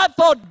tired. I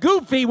thought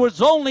Goofy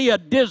was only a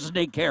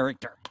Disney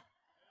character.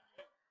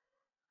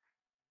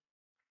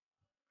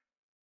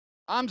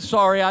 I'm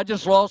sorry, I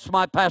just lost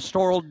my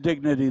pastoral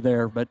dignity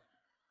there, but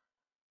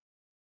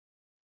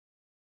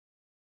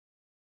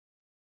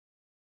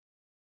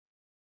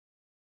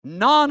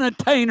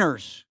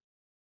non-attainers.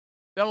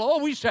 They'll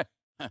always say,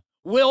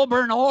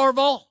 Wilburn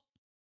Orville,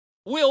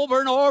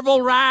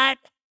 right?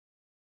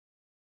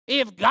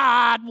 If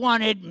God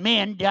wanted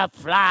men to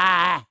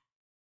fly,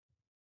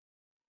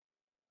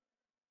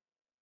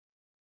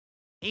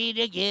 He'd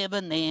have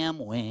given them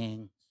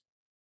wings.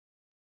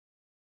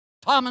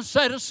 Thomas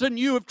Edison,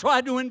 you have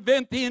tried to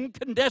invent the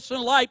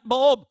incandescent light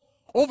bulb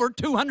over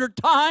 200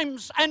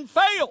 times and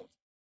failed.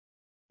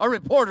 A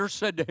reporter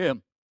said to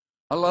him,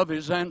 I love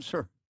his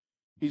answer.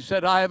 He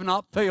said, I have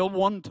not failed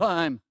one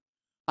time.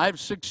 I've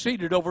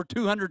succeeded over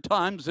 200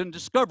 times in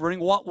discovering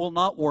what will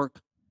not work.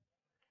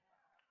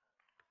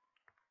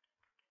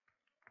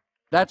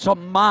 That's a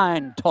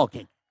mind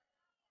talking.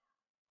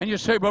 And you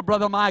say, well,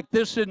 Brother Mike,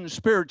 this isn't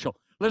spiritual.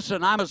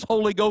 Listen, I'm as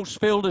Holy Ghost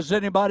filled as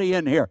anybody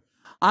in here.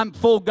 I'm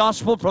full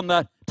gospel from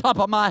the top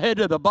of my head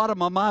to the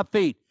bottom of my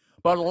feet.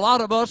 But a lot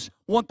of us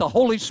want the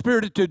Holy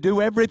Spirit to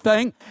do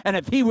everything. And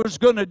if He was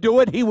going to do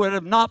it, He would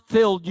have not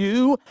filled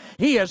you.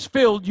 He has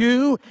filled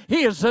you.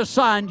 He has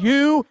assigned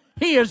you.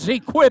 He has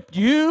equipped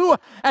you.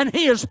 And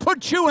He has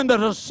put you into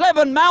the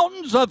 7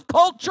 mountains of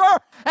culture.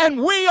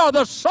 And we are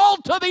the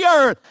salt of the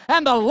earth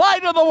and the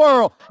light of the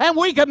world. And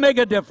we can make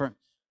a difference.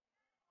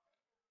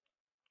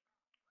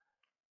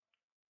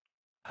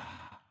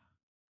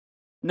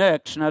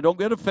 Next, now don't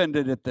get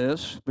offended at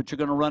this, but you're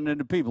going to run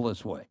into people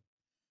this way.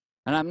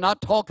 And I'm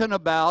not talking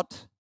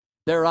about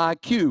their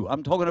IQ.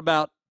 I'm talking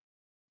about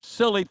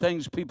silly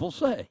things people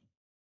say.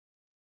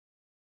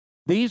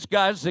 These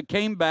guys that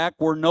came back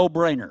were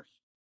no-brainers.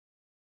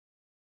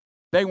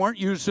 They weren't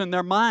using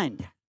their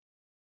mind.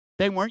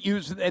 They weren't.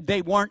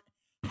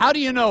 How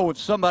do you know if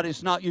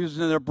somebody's not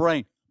using their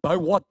brain? By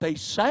what they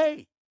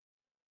say.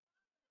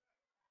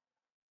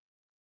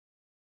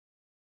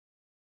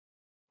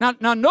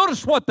 Now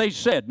notice what they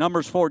said,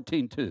 Numbers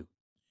 14:2.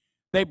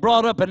 They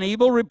brought up an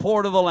evil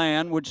report of the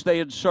land which they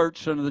had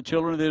searched unto the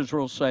children of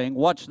Israel, saying,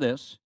 watch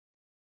this,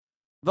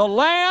 the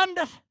land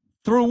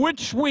through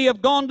which we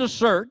have gone to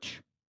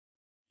search,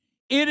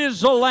 it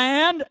is a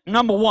land,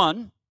 number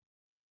one,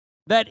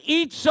 that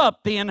eats up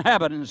the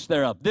inhabitants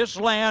thereof. This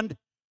land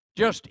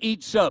just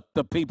eats up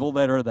the people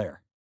that are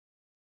there.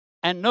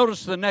 And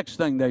notice the next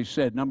thing they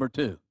said, number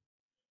 2.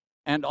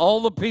 And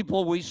all the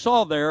people we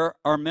saw there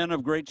are men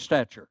of great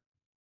stature.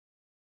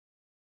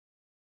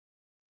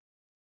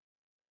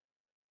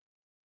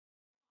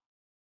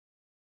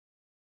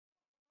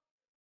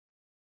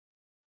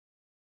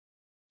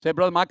 Say,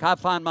 Brother Mike, I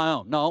find my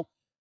own. No.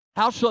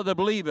 How shall they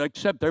believe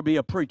except there be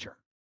a preacher?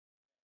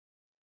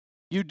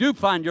 You do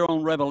find your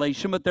own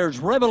revelation, but there's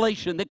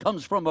revelation that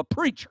comes from a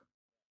preacher.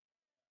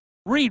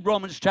 Read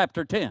Romans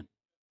chapter 10.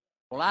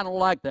 Well, I don't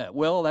like that.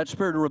 Well, that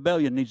spirit of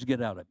rebellion needs to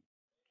get out of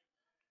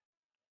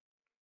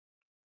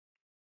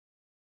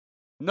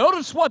you.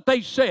 Notice what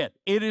they said.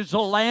 It is a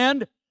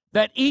land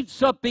that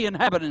eats up the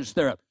inhabitants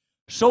thereof.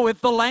 So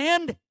if the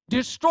land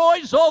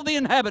destroys all the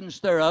inhabitants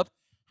thereof,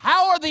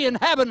 how are the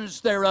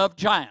inhabitants thereof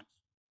giants?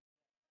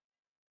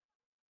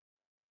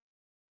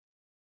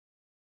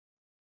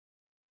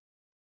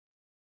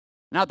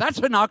 Now that's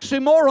an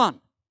oxymoron.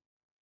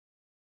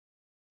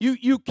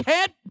 You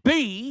can't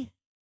be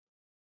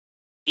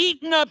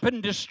eaten up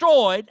and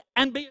destroyed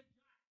and be...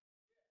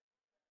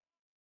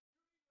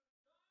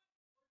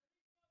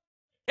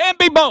 Can't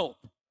be both.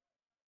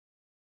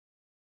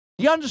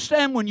 You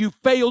understand, when you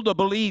fail to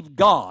believe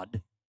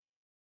God,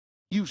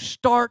 you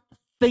start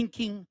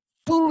thinking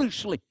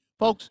foolishly.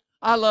 Folks,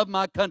 I love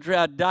my country.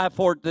 I'd die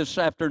for it this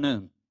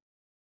afternoon.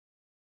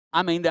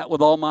 I mean that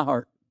with all my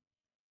heart.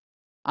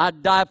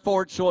 I'd die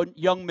for it so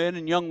young men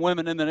and young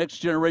women in the next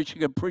generation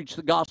could preach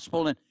the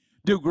gospel and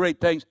do great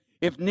things.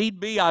 If need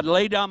be, I'd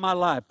lay down my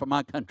life for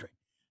my country.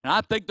 And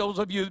I think those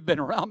of you who've been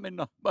around me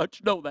not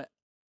much know that.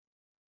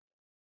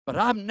 But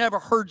I've never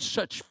heard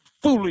such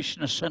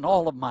foolishness in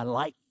all of my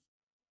life.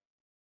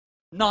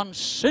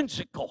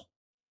 Nonsensical.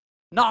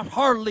 Not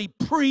hardly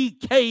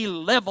pre-K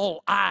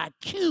level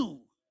IQ.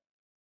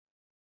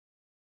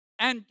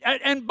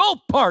 And both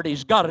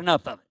parties got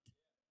enough of it.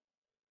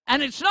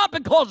 And it's not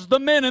because the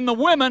men and the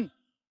women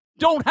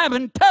don't have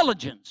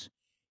intelligence.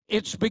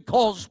 It's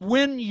because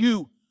when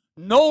you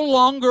no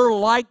longer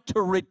like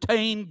to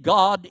retain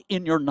God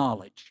in your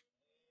knowledge,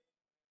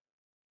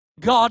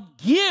 God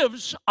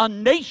gives a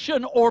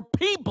nation or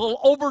people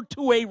over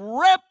to a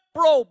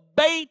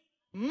reprobate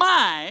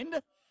mind,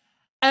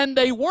 and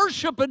they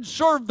worship and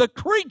serve the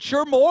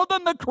creature more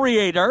than the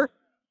Creator,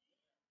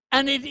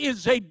 and it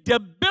is a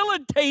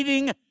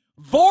debilitating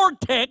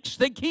vortex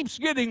that keeps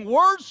getting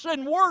worse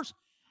and worse,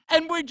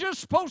 and we're just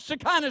supposed to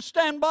kind of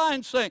stand by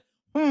and say,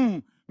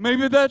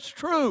 maybe that's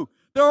true.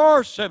 There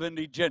are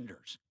 70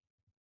 genders.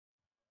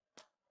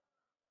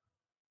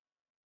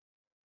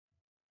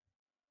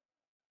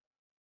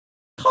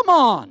 Come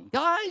on,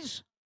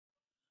 guys.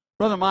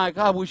 Brother Mike,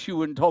 I wish you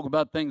wouldn't talk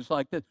about things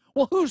like this.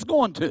 Well, who's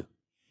going to?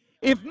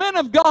 If men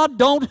of God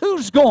don't,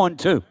 who's going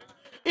to?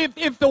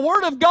 If the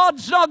Word of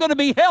God's not going to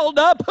be held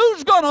up,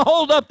 who's going to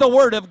hold up the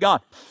Word of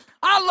God?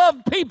 I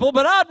love people,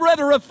 but I'd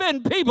rather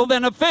offend people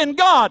than offend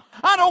God.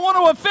 I don't want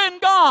to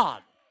offend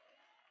God.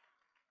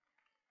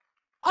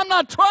 I'm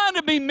not trying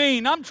to be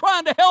mean. I'm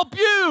trying to help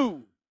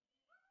you.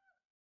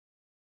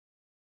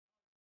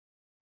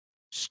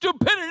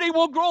 Stupidity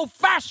will grow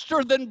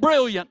faster than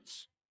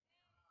brilliance.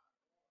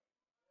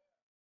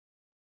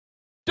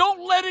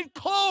 Don't let it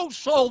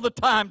close all the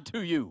time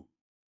to you.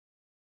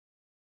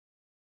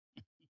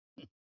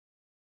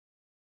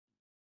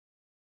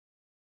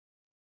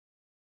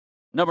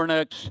 Number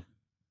next,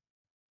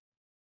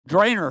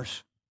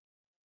 drainers.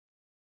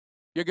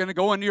 You're going to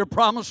go into your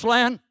promised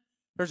land.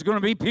 There's going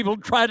to be people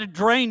who try to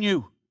drain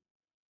you.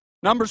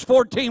 Numbers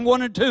 14,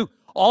 1 and 2.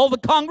 All the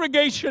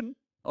congregation.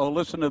 Oh,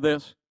 listen to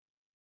this.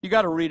 You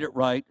got to read it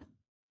right.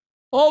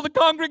 All the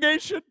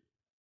congregation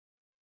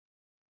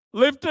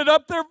lifted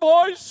up their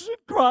voice and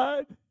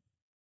cried.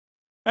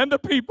 And the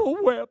people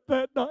wept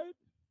that night.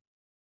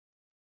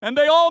 And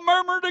they all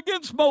murmured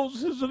against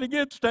Moses and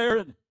against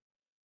Aaron.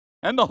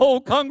 And the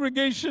whole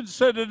congregation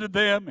said unto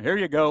them, here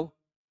you go,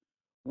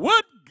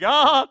 would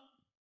God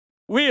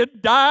we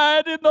had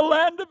died in the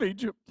land of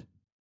Egypt.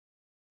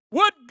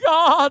 Would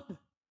God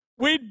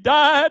we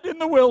died in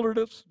the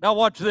wilderness. Now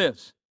watch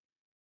this.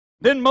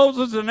 Then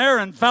Moses and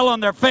Aaron fell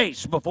on their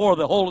face before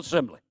the whole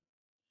assembly.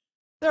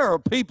 There are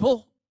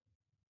people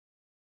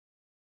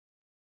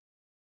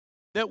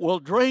that will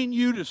drain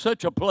you to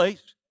such a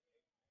place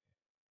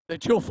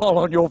that you'll fall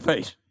on your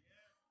face.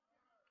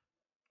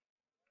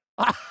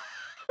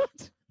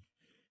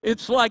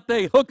 It's like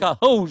they hook a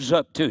hose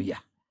up to you.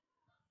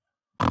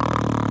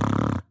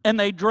 And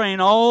they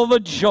drain all the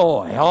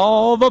joy,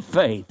 all the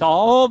faith,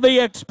 all the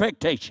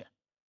expectation.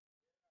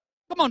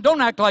 Come on,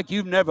 don't act like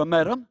you've never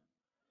met them.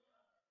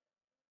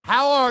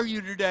 How are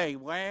you today?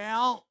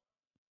 Well,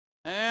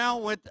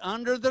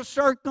 under the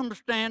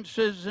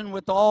circumstances and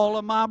with all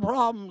of my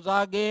problems,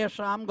 I guess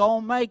I'm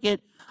going to make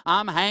it.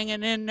 I'm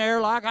hanging in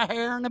there like a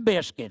hair in a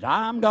biscuit.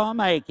 I'm going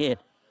to make it.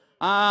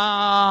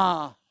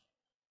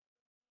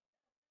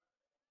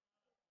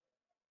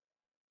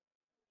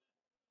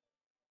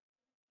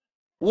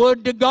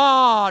 Would to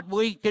God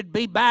we could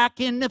be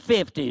back in the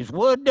 50s.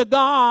 Would to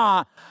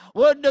God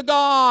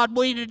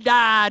we'd have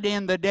died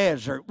in the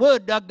desert.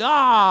 Would to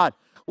God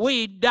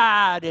we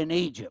died in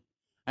Egypt.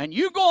 And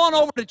you go on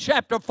over to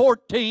chapter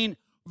 14,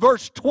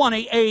 verse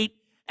 28,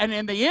 and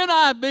in the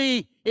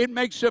NIV, it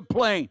makes it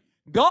plain.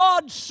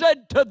 God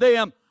said to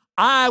them,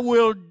 I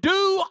will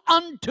do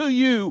unto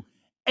you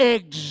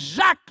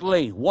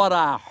exactly what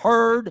I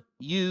heard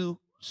you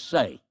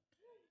say.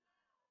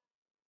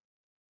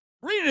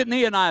 Read it in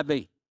the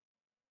NIV.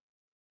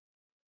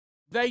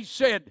 They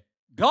said,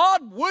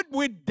 God, would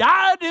we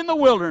died in the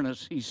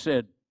wilderness? He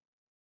said,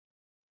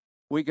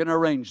 we can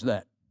arrange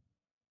that.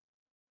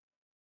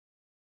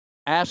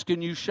 Ask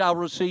and you shall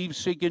receive,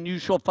 seek and you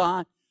shall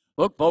find.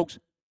 Look, folks,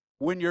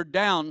 when you're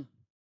down,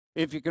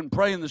 if you can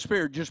pray in the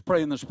Spirit, just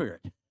pray in the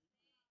Spirit.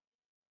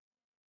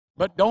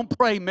 But don't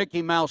pray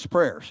Mickey Mouse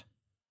prayers.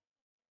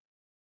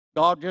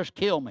 God, just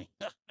kill me.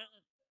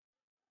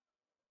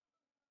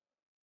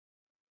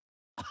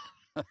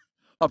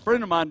 A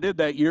friend of mine did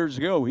that years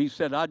ago. He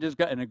said, I just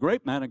got, and a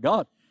great man of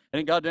God.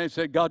 And God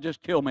said, God,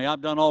 just kill me. I've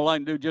done all I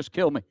can do, just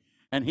kill me.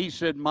 And he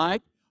said,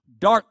 Mike,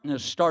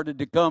 darkness started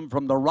to come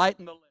from the right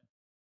and the left.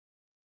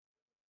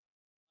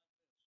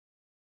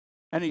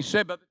 And he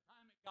said, by the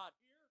time it got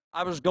here,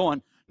 I was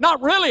going,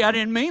 not really, I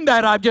didn't mean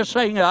that. I'm just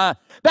saying that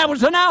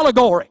was an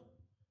allegory.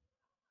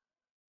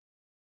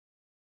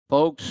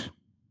 Folks,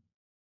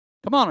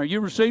 come on, are you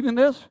receiving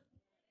this?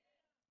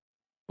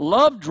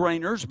 Love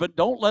drainers, but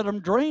don't let them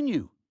drain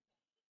you.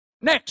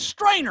 Next,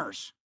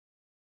 strainers.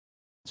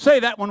 Say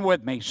that one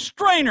with me.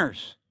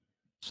 Strainers.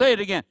 Say it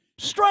again.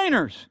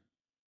 Strainers.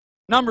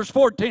 Numbers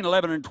 14,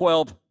 11, and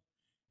 12.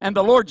 And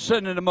the Lord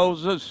said unto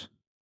Moses,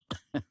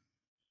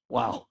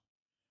 wow,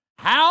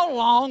 how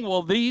long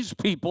will these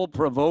people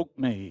provoke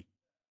me?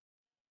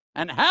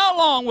 And how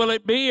long will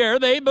it be ere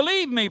they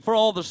believe me for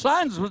all the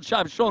signs which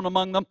I've shown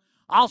among them?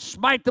 I'll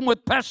smite them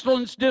with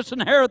pestilence,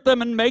 disinherit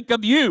them, and make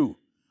of you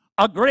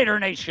a greater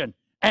nation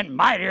and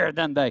mightier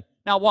than they.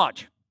 Now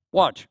watch.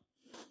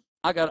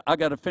 I got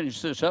to finish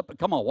this up, but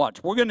come on,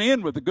 watch. We're going to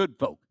end with the good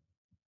folk.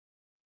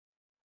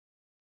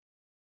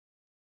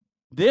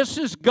 This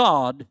is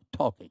God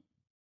talking.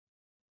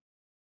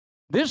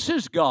 This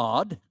is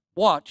God,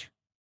 watch,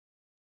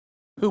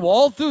 who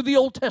all through the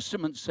Old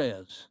Testament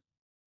says,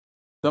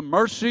 the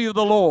mercy of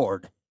the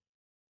Lord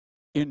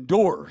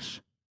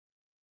endures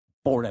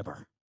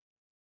forever.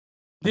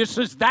 This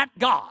is that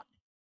God.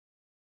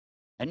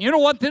 And you know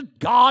what this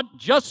God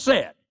just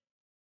said?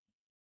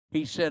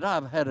 He said,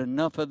 I've had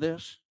enough of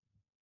this.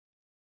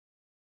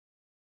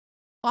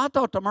 I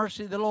thought the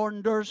mercy of the Lord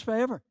endures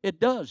forever. It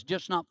does,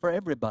 just not for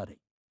everybody.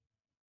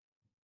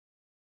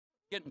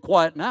 Getting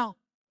quiet now.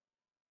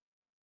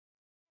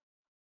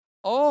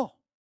 Oh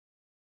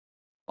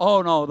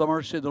no, the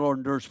mercy of the Lord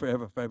endures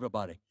forever for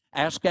everybody.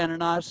 Ask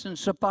Ananias and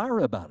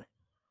Sapphira about it.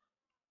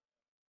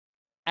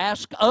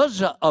 Ask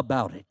Uzzah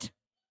about it.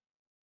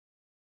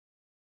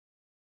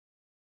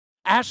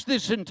 Ask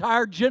this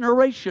entire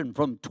generation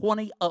from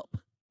 20 up.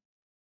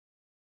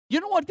 You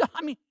know what?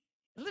 I mean,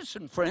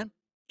 listen, friend.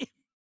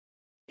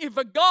 If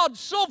a God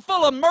so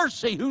full of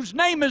mercy, whose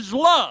name is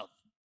love,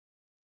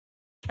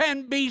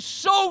 can be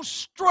so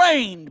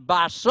strained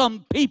by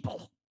some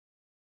people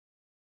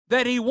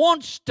that he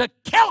wants to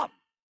kill them,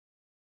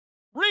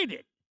 read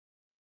it.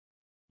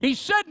 He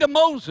said to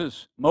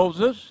Moses,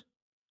 Moses,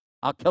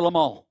 I'll kill them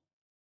all.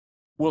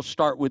 We'll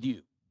start with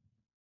you.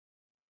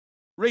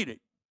 Read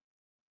it.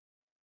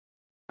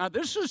 Now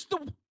this is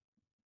the...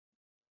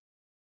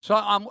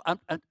 So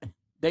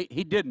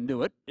he didn't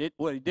do it.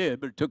 Well, he did,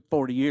 but it took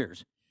 40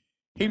 years.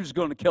 He was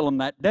going to kill him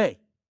that day.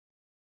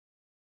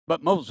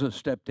 But Moses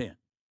stepped in.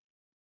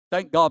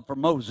 Thank God for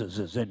Moses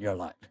is in your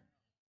life.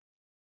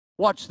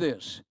 Watch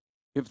this.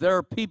 If there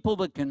are people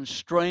that can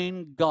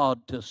strain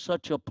God to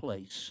such a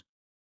place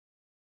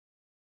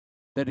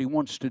that he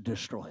wants to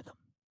destroy them,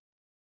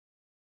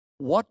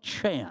 what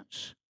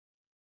chance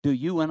do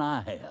you and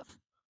I have?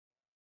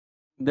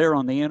 They're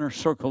on the inner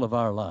circle of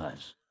our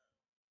lives,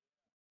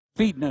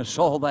 feeding us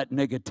all that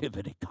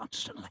negativity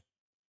constantly.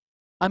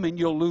 I mean,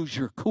 you'll lose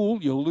your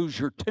cool, you'll lose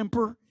your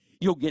temper,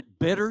 you'll get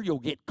bitter, you'll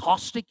get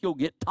caustic, you'll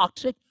get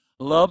toxic.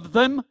 Love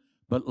them,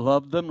 but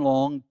love them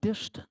long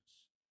distance.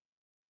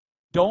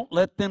 Don't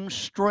let them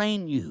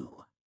strain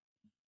you.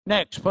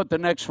 Next, put the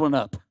next one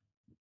up.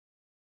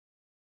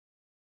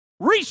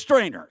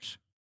 Restrainers.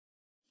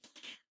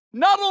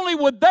 Not only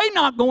would they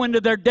not go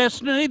into their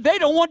destiny, they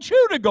don't want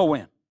you to go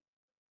in.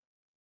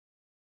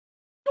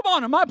 Come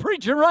on, am I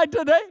preaching right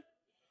today?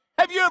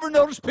 Have you ever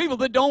noticed people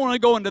that don't want to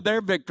go into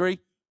their victory,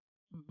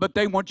 but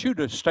they want you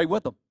to stay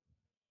with them?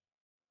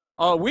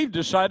 We've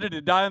decided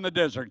to die in the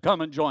desert.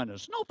 Come and join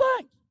us. No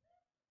thanks.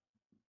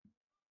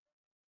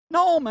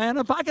 No, man,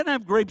 if I can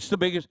have grapes as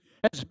big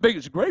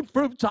as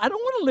grapefruits, I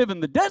don't want to live in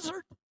the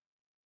desert.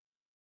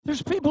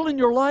 There's people in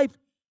your life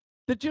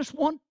that just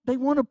want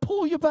to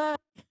pull you back.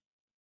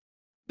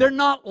 They're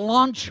not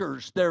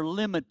launchers, they're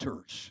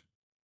limiters.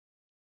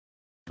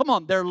 Come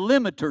on, they're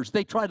limiters.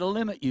 They try to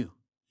limit you.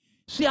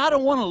 See, I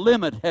don't want to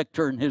limit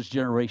Hector and his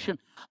generation.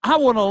 I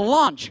want to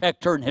launch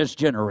Hector and his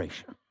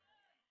generation.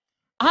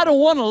 I don't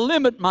want to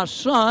limit my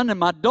son and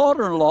my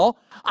daughter-in-law.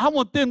 I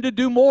want them to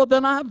do more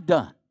than I've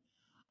done.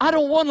 I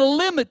don't want to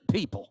limit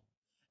people.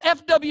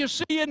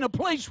 FWC isn't a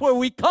place where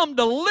we come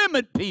to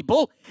limit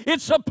people.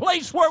 It's a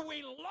place where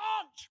we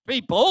launch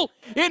people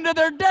into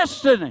their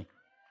destiny.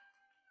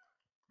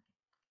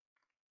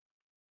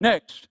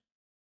 Next.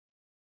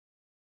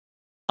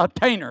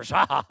 Attainers.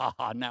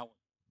 Now,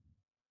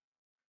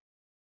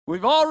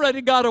 we've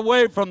already got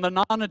away from the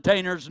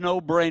non-attainers,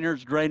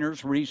 no-brainers,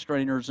 drainers,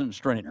 restrainers, and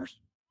strainers.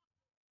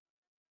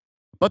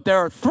 But there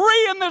are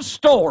three in this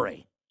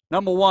story.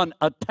 Number one,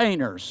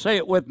 attainers. Say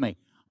it with me.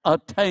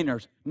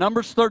 Attainers.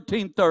 Numbers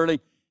 13:30.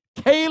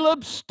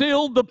 Caleb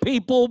stilled the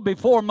people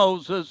before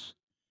Moses.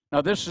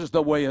 Now this is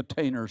the way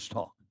attainers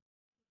talk.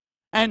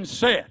 And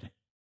said,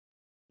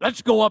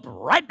 let's go up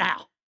right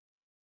now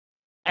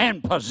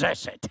and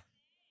possess it.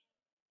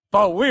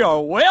 For we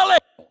are well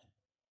able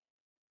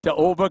to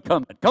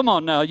overcome it. Come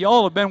on now.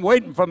 Y'all have been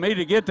waiting for me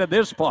to get to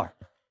this part.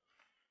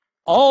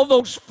 All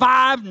those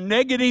 5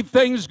 negative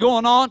things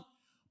going on.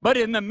 But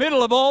in the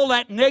middle of all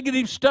that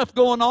negative stuff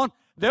going on,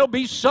 there'll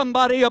be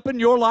somebody up in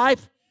your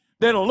life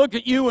that'll look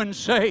at you and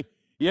say,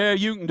 yeah,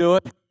 you can do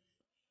it.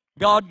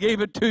 God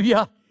gave it to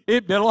you.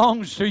 It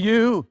belongs to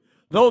you.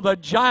 Though the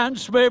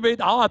giants may be...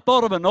 Oh, I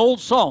thought of an old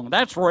song.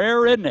 That's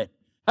rare, isn't it?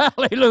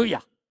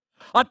 Hallelujah.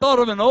 I thought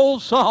of an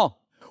old song.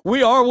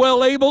 We are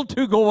well able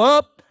to go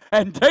up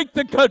and take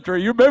the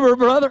country. You remember,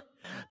 brother?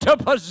 To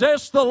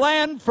possess the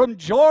land from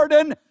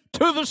Jordan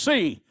to the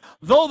sea.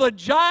 Though the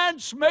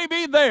giants may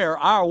be there,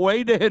 our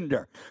way to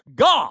hinder,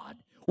 God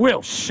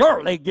will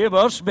surely give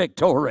us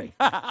victory.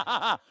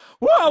 Well,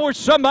 I wish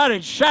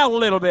somebody'd shout a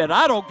little bit.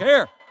 I don't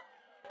care.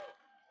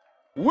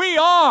 We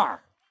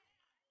are.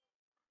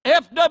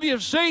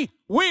 FWC,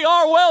 we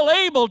are well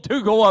able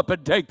to go up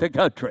and take the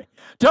country,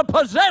 to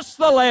possess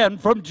the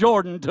land from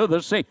Jordan to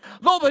the sea.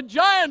 Though the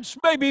giants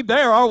may be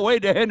there, our way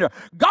to hinder,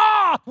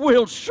 God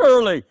will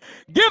surely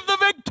give the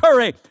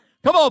victory.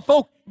 Come on,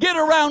 folks, get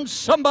around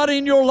somebody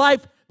in your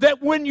life that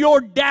when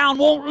you're down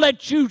won't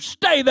let you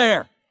stay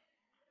there.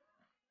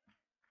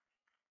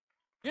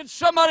 Get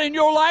somebody in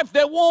your life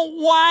that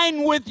won't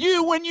whine with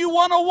you when you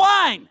want to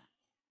whine.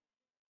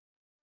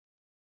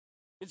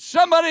 It's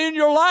somebody in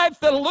your life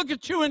that'll look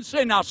at you and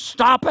say, now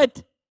stop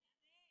it.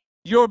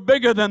 You're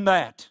bigger than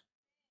that.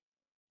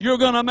 You're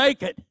going to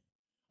make it.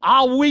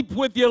 I'll weep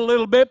with you a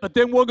little bit, but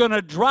then we're going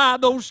to dry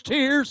those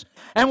tears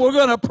and we're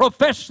going to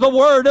profess the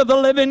word of the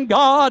living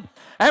God.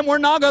 And we're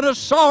not going to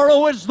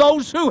sorrow as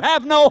those who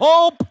have no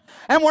hope.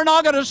 And we're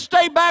not going to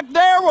stay back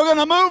there. We're going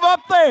to move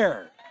up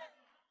there.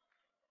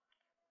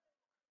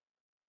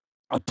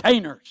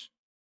 Attainers.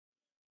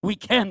 We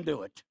can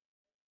do it.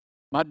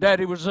 My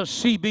daddy was a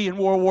CB in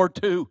World War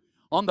II.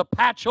 On the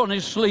patch on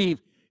his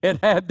sleeve, it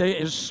had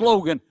his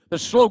slogan. The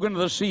slogan of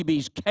the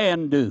CBs,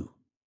 can do.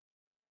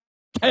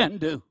 Can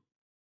do.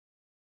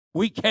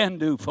 We can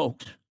do,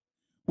 folks.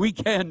 We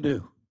can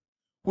do.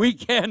 We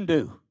can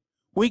do.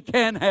 We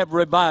can have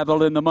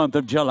revival in the month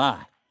of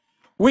July.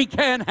 We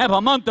can have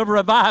a month of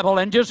revival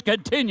and just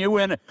continue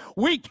in it.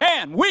 We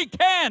can. We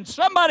can.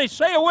 Somebody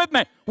say it with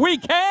me. We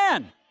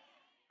can.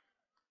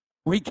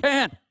 We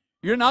can.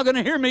 You're not going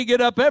to hear me get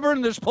up ever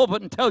in this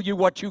pulpit and tell you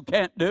what you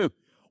can't do,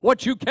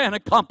 what you can't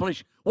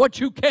accomplish, what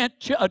you can't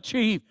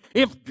achieve.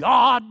 If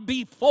God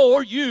be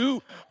for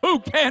you, who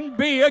can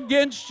be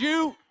against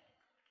you?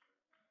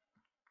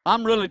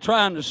 I'm really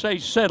trying to say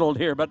settled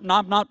here, but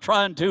I'm not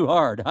trying too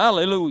hard.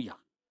 Hallelujah.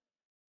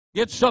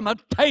 Get some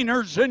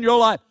attainers in your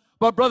life.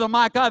 But, Brother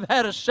Mike, I've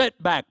had a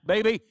setback,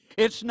 baby.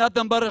 It's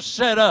nothing but a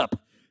setup.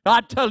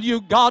 I tell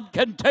you, God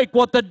can take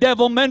what the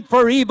devil meant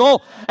for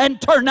evil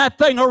and turn that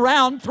thing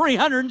around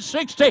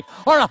 360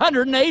 or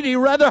 180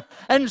 rather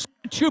and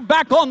set you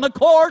back on the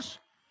course.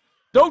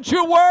 Don't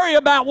you worry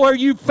about where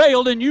you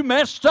failed and you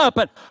messed up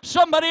and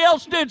somebody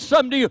else did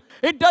something to you.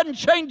 It doesn't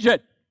change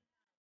it.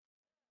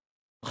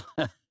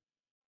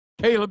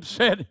 Caleb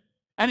said,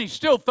 and he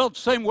still felt the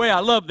same way. I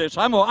love this.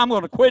 I'm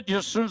going to quit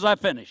just as soon as I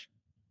finish.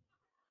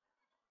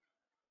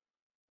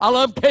 I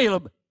love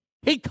Caleb.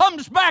 He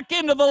comes back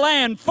into the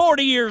land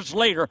 40 years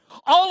later.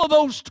 All of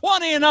those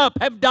 20 and up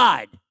have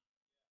died.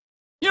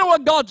 You know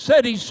what God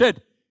said? He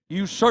said,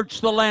 you searched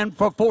the land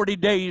for 40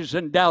 days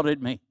and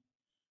doubted me.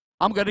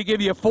 I'm going to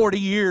give you 40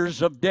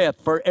 years of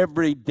death for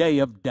every day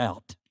of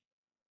doubt.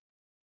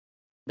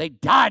 They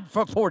died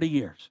for 40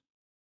 years.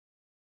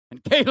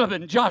 And Caleb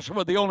and Joshua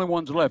were the only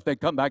ones left. They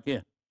come back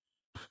in.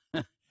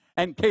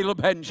 And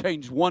Caleb hadn't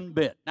changed one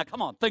bit. Now,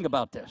 come on, think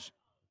about this.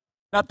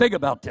 Now, think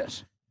about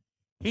this.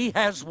 He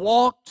has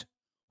walked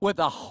with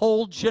a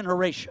whole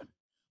generation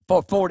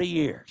for 40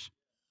 years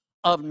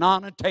of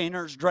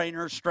non-attainers,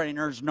 drainers,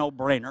 strainers,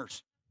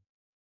 no-brainers,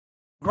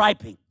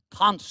 griping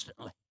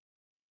constantly.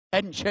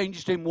 Hadn't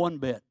changed him one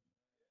bit.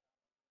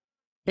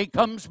 He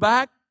comes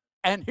back,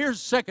 and here's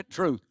the second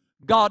truth.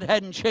 God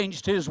hadn't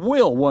changed his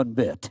will one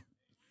bit.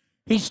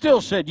 He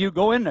still said, you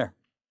go in there.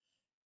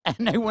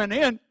 And they went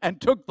in and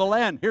took the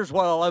land. Here's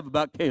what I love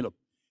about Caleb.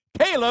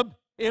 Caleb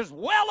is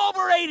well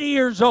over 80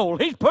 years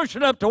old. He's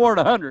pushing up toward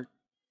 100.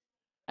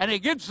 And he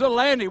gets the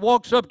land. He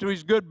walks up to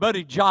his good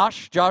buddy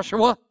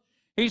Joshua.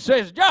 He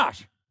says,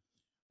 Josh,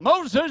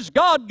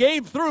 God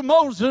gave through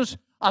Moses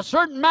A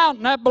certain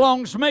mountain, that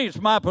belongs to me. It's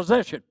my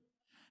possession.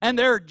 And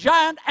there are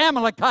giant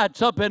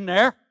Amalekites up in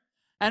there.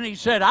 And he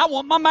said, I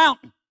want my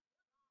mountain.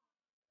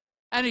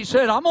 And he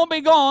said, I'm going to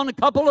be gone a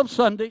couple of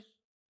Sundays.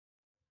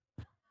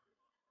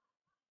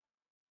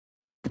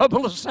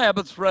 Couple of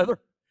Sabbaths, rather.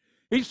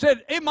 He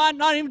said, it might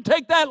not even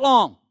take that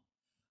long.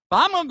 But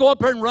I'm going to go up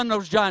there and run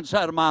those giants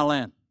out of my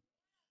land.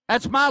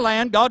 That's my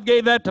land. God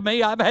gave that to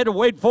me. I've had to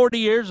wait 40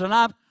 years, and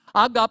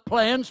I've got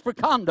plans for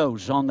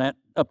condos on that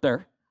up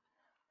there.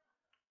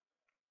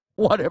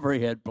 Whatever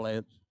he had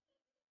plans.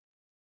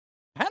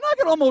 And I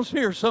could almost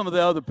hear some of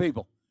the other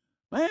people.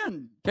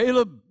 Man,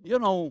 Caleb,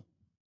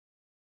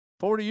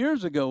 40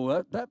 years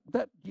ago,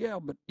 yeah,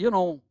 but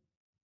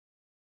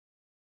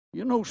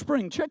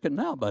spring chicken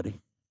now, buddy.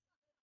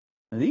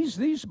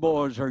 These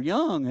boys are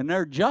young and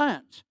they're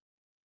giants.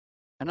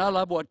 And I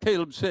love what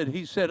Caleb said.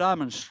 He said,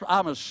 I'm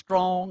as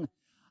strong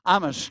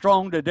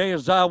today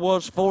as I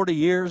was 40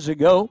 years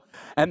ago.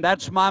 And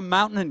that's my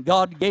mountain, and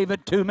God gave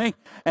it to me.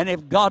 And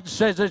if God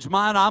says it's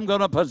mine, I'm going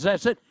to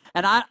possess it.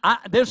 And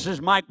this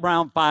is Mike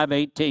Brown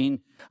 5:18.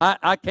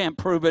 I can't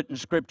prove it in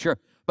Scripture.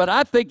 But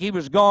I think he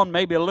was gone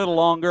maybe a little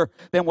longer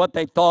than what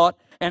they thought.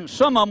 And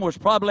some of them was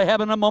probably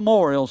having a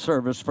memorial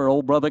service for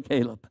old brother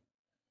Caleb.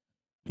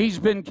 He's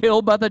been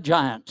killed by the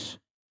giants.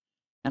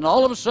 And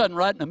all of a sudden,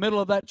 right in the middle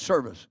of that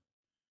service,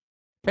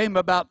 came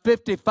about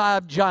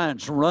 55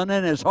 giants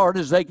running as hard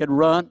as they could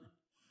run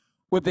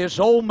with this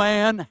old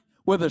man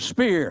with a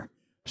spear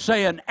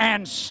saying,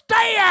 and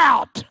stay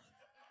out.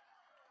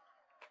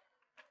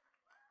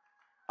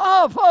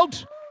 Oh,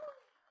 folks,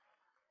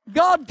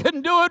 God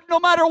can do it no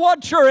matter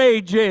what your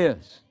age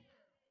is.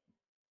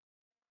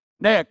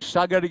 Next,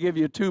 I got to give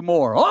you two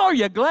more. Oh, are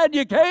you glad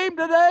you came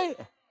today?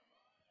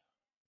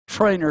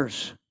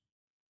 Trainers.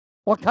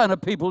 What kind of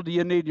people do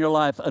you need in your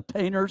life?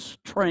 Attainers,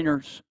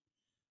 trainers.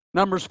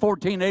 Numbers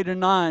 14:8 and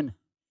 9.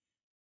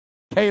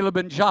 Caleb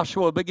and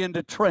Joshua began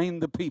to train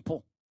the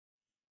people.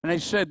 And they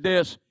said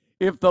this,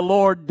 if the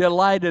Lord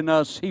delight in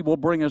us, he will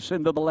bring us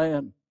into the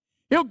land.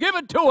 He'll give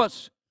it to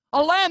us.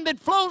 A land that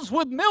flows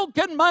with milk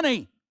and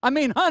honey.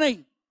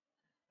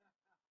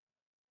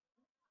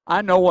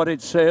 I know what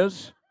it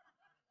says.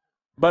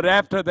 But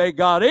after they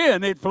got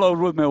in, it flowed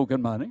with milk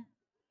and honey.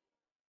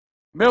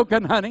 Milk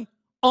and honey.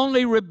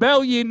 Only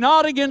rebel ye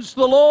not against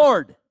the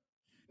Lord,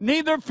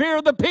 neither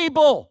fear the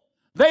people.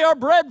 They are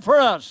bread for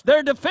us.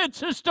 Their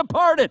defense is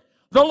departed.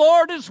 The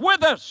Lord is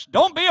with us.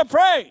 Don't be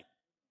afraid.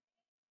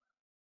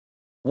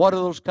 What are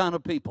those kind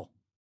of people?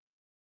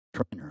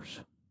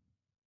 Trainers.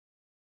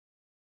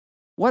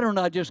 Why don't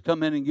I just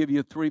come in and give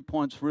you 3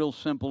 points real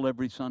simple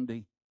every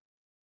Sunday?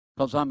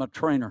 Because I'm a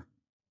trainer.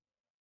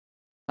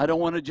 I don't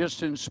want to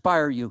just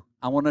inspire you.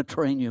 I want to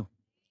train you.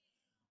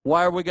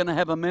 Why are we going to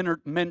have a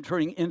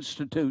mentoring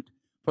institute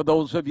for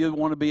those of you who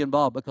want to be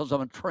involved? Because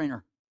I'm a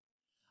trainer.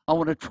 I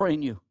want to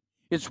train you.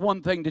 It's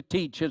one thing to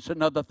teach. It's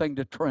another thing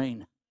to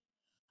train.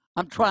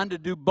 I'm trying to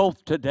do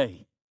both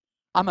today.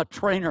 I'm a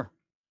trainer.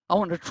 I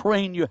want to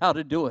train you how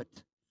to do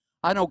it.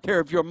 I don't care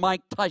if you're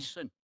Mike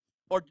Tyson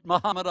or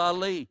Muhammad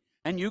Ali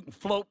and you can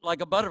float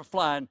like a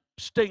butterfly and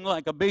sting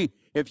like a bee.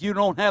 If you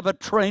don't have a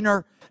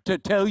trainer to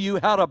tell you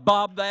how to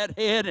bob that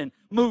head and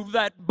move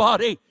that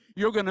body,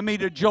 you're going to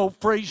meet a Joe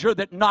Frazier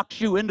that knocks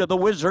you into the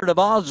Wizard of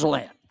Oz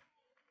land.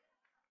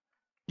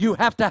 You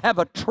have to have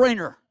a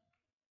trainer.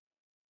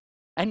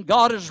 And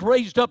God has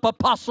raised up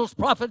apostles,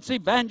 prophets,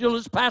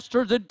 evangelists,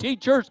 pastors, and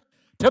teachers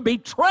to be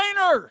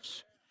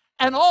trainers.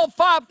 And all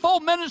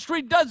fivefold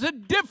ministry does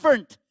it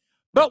different.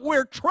 But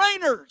we're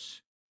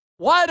trainers.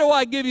 Why do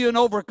I give you an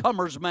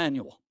overcomer's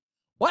manual?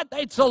 What?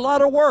 It's a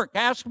lot of work.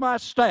 Ask my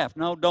staff.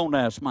 No, don't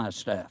ask my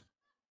staff.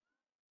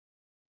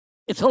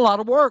 It's a lot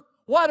of work.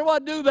 Why do I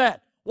do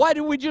that? Why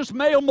do we just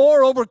mail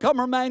more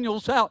overcomer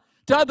manuals out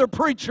to other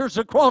preachers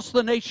across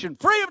the nation,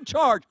 free of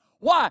charge?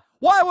 Why?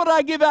 Why would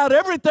I give out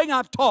everything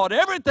I've taught,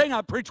 everything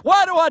I preach?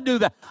 Why do I do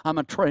that? I'm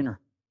a trainer.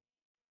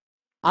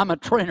 I'm a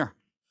trainer.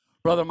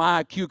 Brother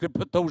Mike, you could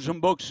put those in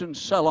books and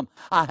sell them.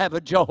 I have a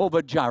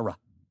Jehovah Jireh.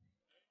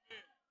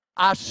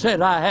 I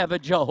said I have a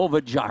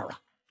Jehovah Jireh.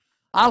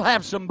 I'll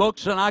have some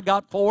books, and I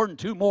got 4 and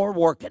 2 more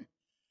working.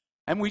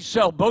 And we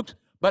sell books,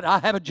 but I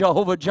have a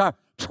Jehovah Jireh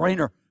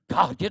trainer.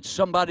 God, get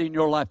somebody in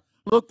your life.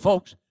 Look,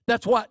 folks,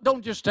 that's why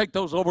don't just take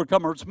those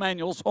overcomers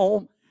manuals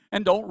home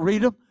and don't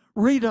read them.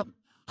 Read them.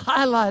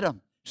 Highlight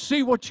them.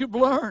 See what you've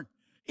learned.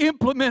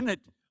 Implement it.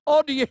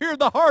 Oh, do you hear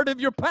the heart of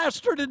your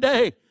pastor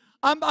today?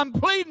 I'm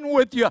pleading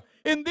with you.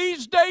 In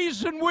these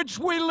days in which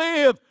we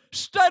live,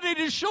 study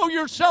to show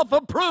yourself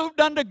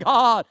approved unto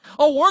God,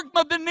 a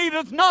workman that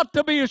needeth not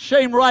to be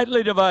ashamed,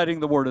 rightly dividing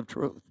the word of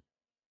truth.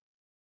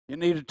 You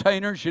need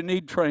attainers, you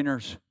need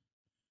trainers.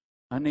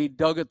 I need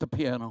Doug at the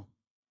piano.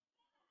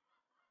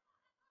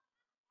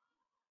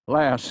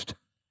 Last,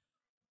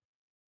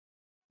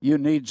 you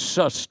need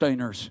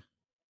sustainers.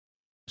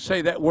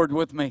 Say that word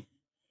with me.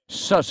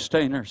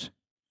 Sustainers.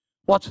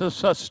 What's a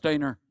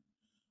sustainer?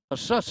 A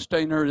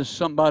sustainer is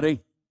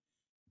somebody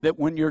that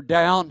when you're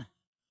down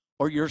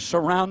or you're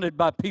surrounded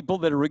by people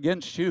that are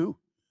against you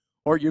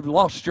or you've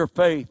lost your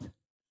faith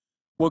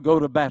will go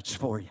to bats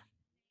for you.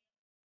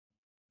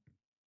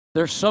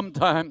 There's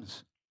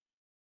sometimes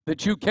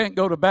that you can't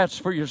go to bats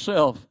for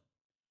yourself,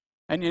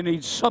 and you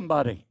need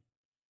somebody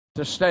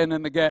to stand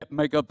in the gap and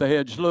make up the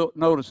hedge. Look,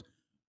 notice,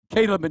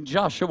 Caleb and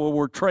Joshua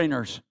were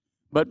trainers,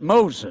 but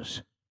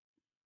Moses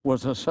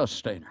was a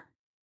sustainer.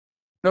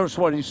 Notice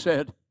what he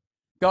said.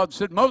 God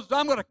said, Moses,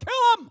 I'm going to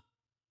kill him.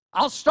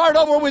 I'll start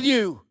over with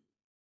you.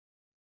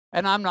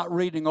 And I'm not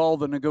reading all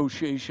the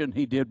negotiation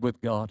he did with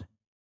God.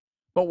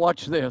 But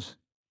watch this.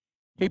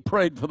 He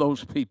prayed for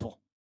those people.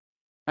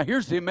 Now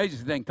here's the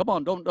amazing thing. Come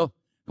on, come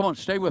on,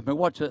 stay with me.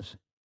 Watch this.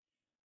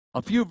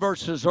 A few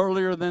verses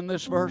earlier than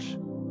this verse,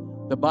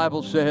 the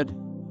Bible said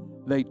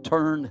they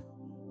turned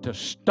to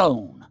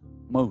stone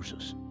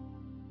Moses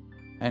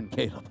and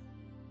Caleb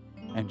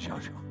and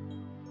Joshua.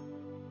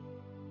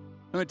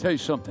 Let me tell you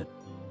something.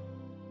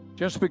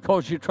 Just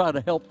because you try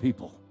to help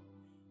people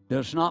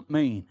does not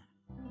mean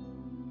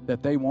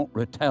that they won't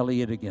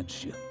retaliate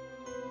against you.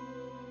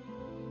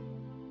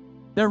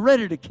 They're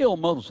ready to kill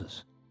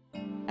Moses.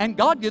 And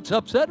God gets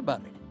upset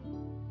about it.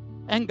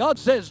 And God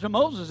says to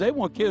Moses, they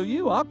want to kill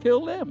you, I'll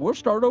kill them. We'll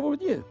start over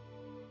with you.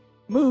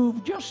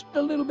 Move just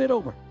a little bit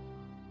over.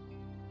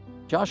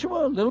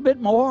 Joshua, a little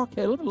bit more.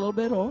 Caleb, a little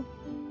bit over.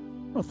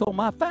 I'm going to throw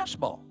my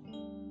fastball.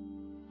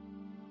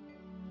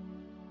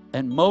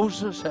 And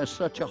Moses has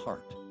such a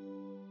heart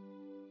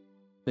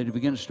that he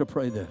begins to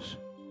pray this.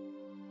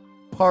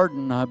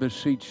 Pardon, I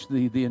beseech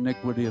thee, the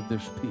iniquity of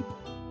this people,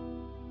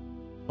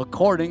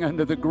 according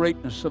unto the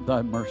greatness of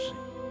thy mercy.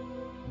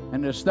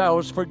 And as thou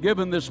hast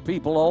forgiven this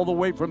people all the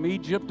way from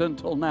Egypt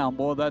until now.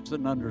 Boy, that's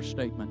an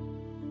understatement.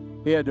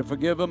 He had to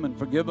forgive them and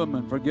forgive them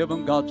and forgive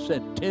them. God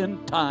said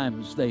 10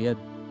 times they had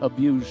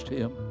abused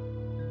him,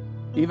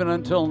 even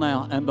until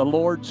now. And the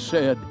Lord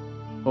said,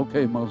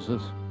 okay,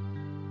 Moses,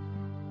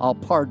 I'll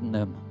pardon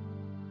them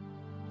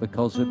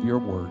because of your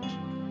words.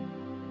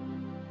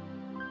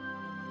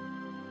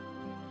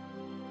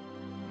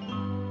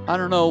 I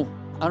don't know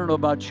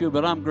about you,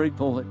 but I'm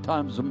grateful at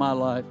times in my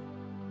life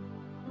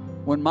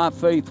when my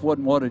faith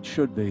wasn't what it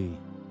should be,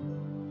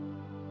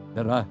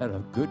 that I had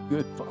a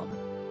good father.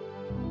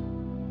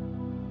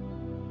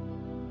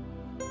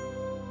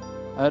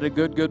 I had a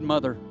good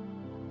mother,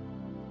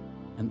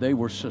 and they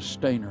were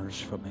sustainers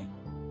for me.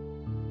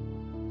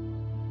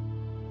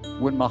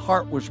 When my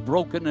heart was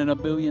broken in a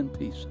billion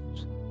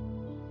pieces,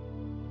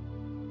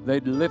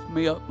 they'd lift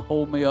me up,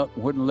 hold me up,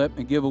 wouldn't let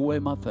me give away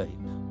my faith.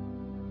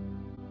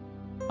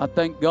 I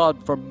thank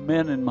God for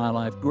men in my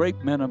life,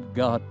 great men of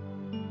God.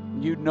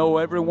 You know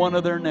every one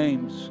of their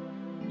names.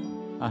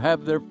 I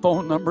have their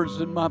phone numbers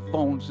in my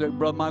phone. Say,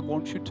 Brother Mike,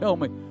 won't you tell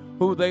me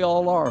who they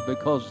all are?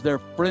 Because their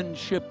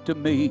friendship to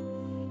me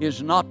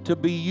is not to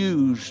be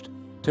used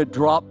to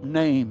drop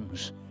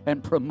names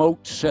and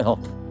promote self.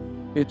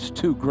 It's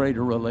too great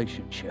a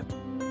relationship.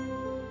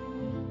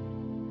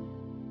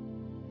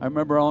 I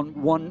remember on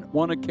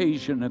one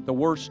occasion at the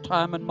worst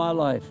time in my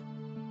life,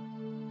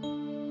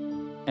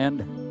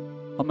 and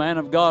a man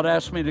of God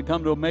asked me to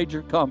come to a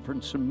major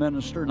conference and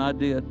minister, and I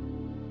did.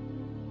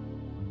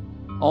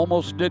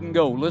 Almost didn't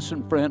go.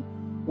 Listen, friend,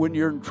 when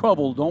you're in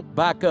trouble, don't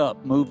back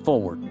up, move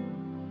forward.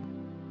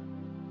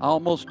 I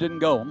almost didn't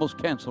go, almost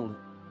canceled it.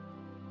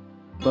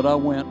 But I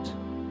went.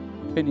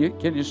 Can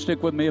you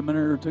stick with me a minute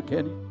or two,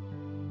 can you?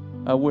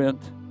 I went.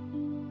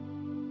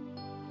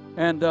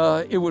 And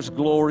it was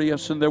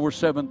glorious, and there were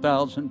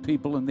 7,000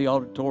 people in the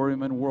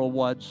auditorium and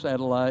worldwide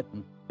satellite,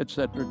 and et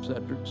cetera, et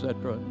cetera, et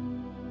cetera.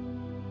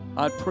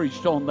 I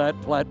preached on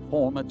that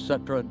platform, et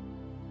cetera.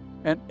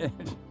 And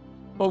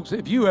folks,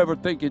 if you ever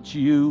think it's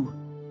you,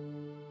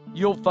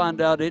 you'll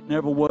find out it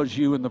never was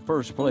you in the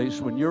first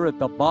place. When you're at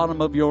the bottom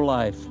of your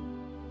life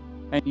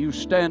and you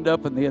stand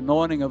up and the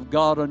anointing of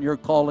God on your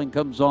calling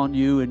comes on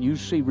you and you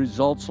see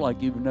results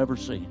like you've never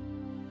seen.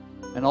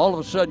 And all of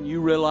a sudden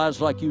you realize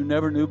like you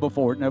never knew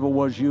before, it never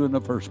was you in the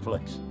first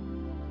place.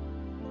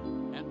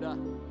 And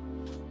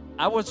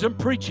I wasn't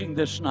preaching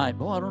this night.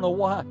 Well, I don't know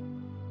why.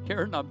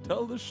 Karen, I'm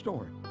telling this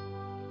story.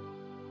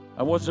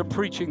 I wasn't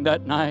preaching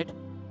that night.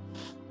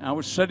 I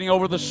was sitting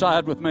over the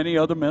side with many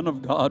other men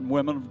of God and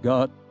women of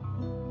God.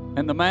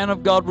 And the man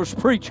of God was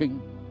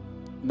preaching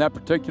in that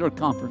particular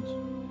conference.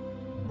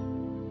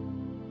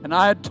 And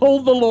I had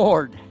told the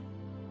Lord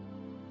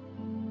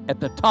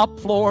at the top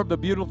floor of the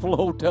beautiful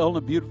hotel in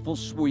a beautiful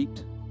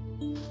suite,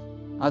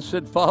 I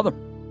said, Father,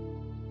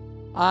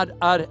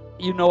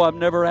 you know I've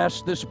never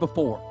asked this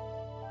before.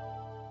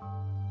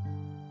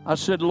 I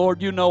said,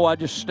 Lord, you know I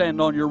just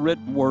stand on your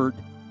written word.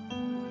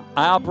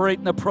 I operate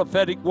in the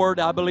prophetic word.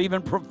 I believe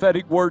in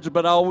prophetic words,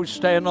 but I always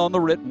stand on the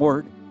written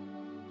word.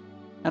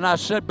 And I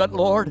said, but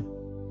Lord,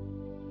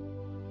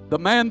 the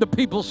man the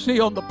people see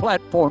on the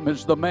platform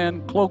is the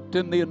man cloaked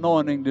in the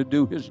anointing to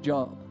do his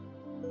job.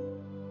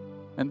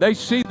 And they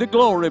see the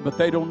glory, but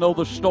they don't know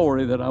the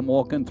story that I'm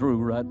walking through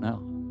right now.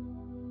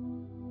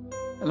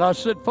 And I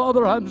said,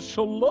 Father, I'm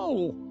so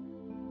low.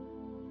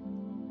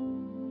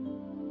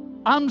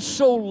 I'm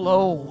so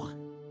low.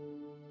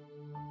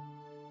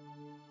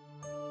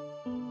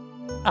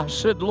 I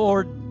said,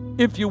 Lord,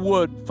 if you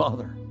would,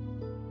 Father,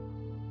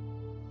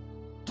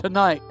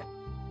 tonight,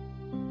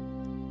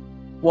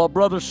 while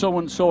brother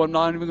so-and-so, I'm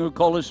not even going to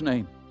call his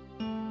name,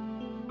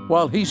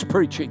 while he's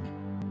preaching,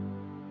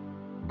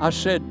 I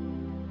said,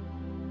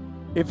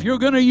 if you're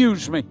going to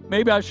use me,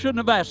 maybe I shouldn't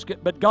have asked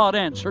it, but God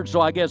answered,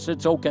 so I guess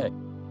it's okay.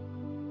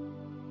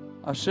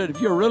 I said, if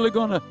you're really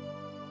going to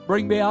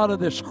bring me out of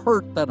this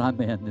hurt that I'm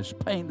in, this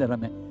pain that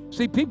I'm in.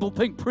 See, people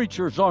think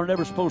preachers aren't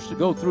ever supposed to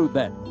go through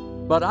that.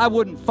 But I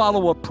wouldn't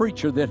follow a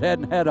preacher that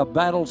hadn't had a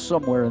battle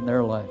somewhere in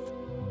their life.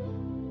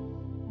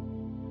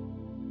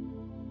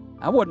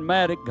 I wasn't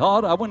mad at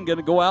God. I wasn't going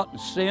to go out and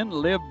sin,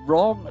 live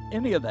wrong,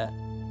 any of that.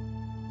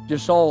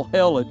 Just all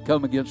hell had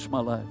come against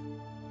my life.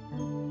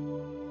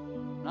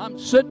 And I'm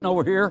sitting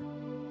over here,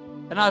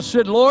 and I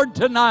said, Lord,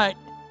 tonight,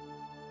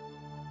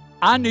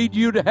 I need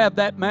you to have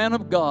that man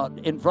of God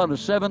in front of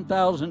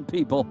 7,000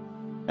 people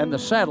and the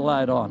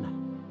satellite on.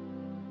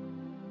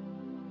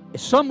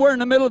 Somewhere in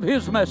the middle of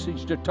his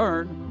message to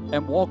turn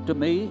and walk to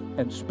me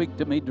and speak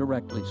to me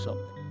directly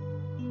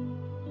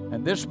something.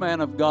 And this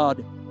man of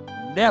God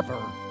never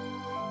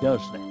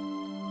does that.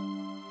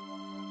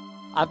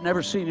 I've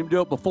never seen him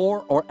do it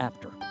before or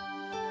after.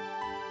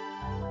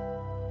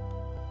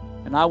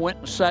 And I went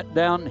and sat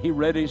down, and he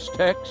read his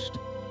text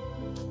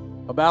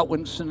about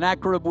when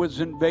Sennacherib was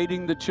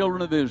invading the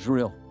children of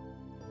Israel.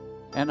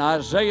 And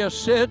Isaiah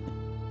said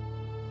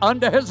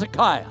unto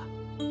Hezekiah,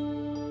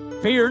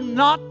 fear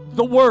not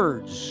the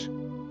words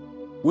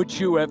which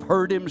you have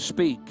heard him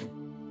speak,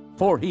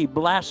 for he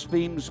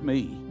blasphemes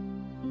me.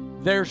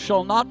 There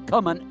shall not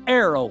come an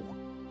arrow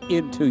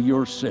into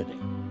your city.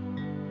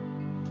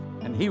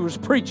 And he was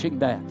preaching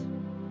that.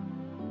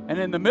 And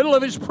in the middle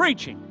of his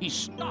preaching, he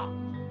stopped.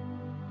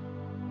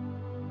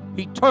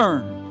 He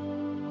turned.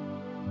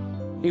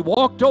 He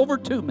walked over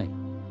to me.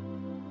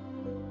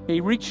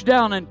 He reached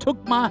down and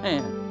took my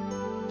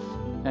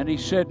hand. And he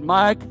said,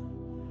 Mike,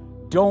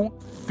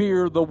 don't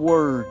fear the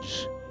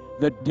words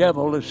the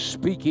devil is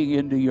speaking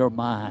into your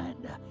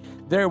mind.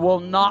 There will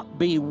not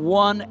be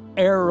one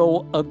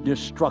arrow of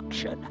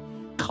destruction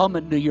come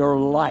into your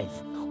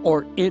life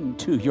or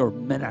into your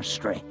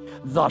ministry.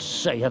 Thus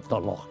saith the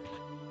Lord.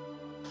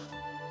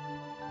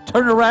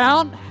 Turned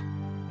around,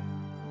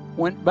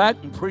 went back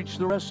and preached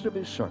the rest of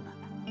his sermon.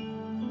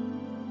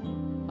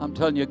 I'm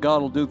telling you,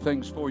 God will do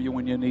things for you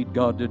when you need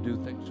God to do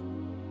things for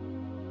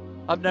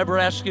you. I've never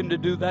asked him to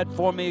do that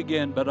for me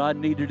again, but I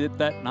needed it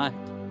that night.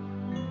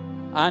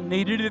 I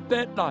needed it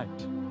that night.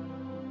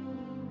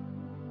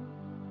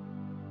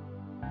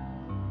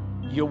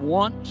 You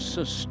want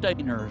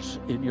sustainers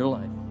in your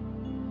life.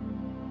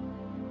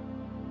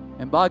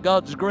 And by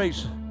God's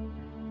grace,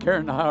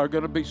 Karen and I are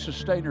going to be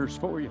sustainers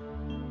for you.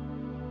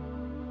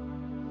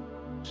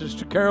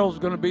 Sister Carol's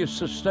going to be a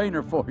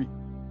sustainer for you.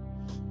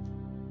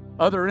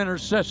 Other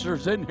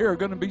intercessors in here are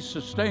going to be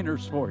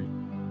sustainers for you.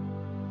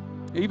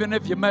 Even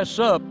if you mess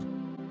up,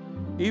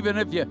 even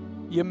if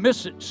you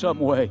miss it some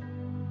way,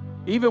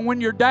 even when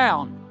you're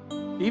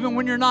down, even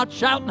when you're not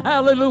shouting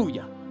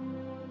hallelujah,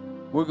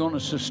 we're going to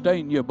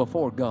sustain you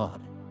before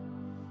God.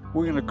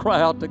 We're going to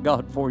cry out to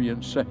God for you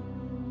and say,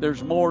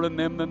 there's more in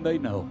them than they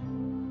know.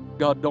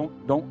 God,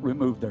 don't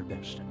remove their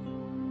destiny.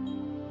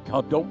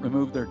 God, don't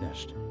remove their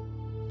destiny.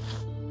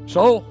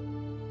 So,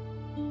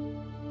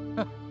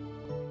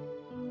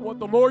 what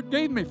the Lord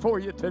gave me for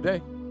you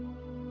today,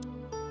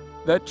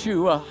 that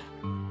you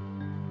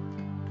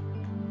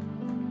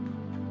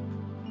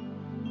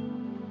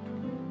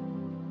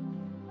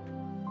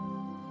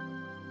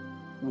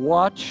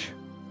watch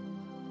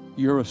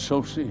your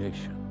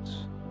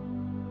associations.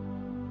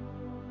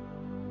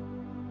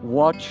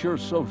 Watch your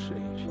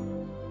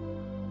associations.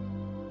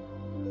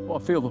 Oh, I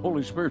feel the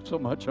Holy Spirit so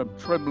much I'm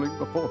trembling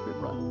before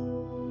him right now.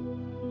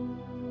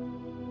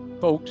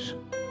 Folks,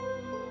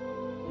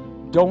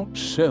 don't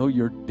sell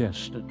your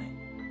destiny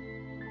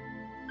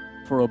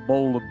for a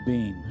bowl of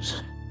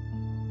beans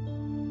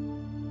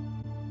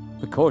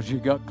because you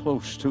got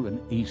close to an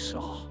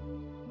Esau.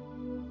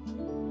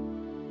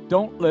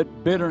 Don't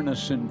let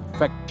bitterness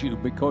infect you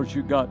because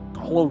you got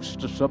close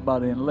to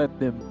somebody and let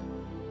them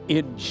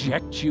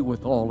inject you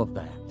with all of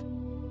that.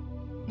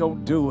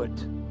 Don't do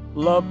it.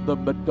 Love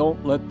them, but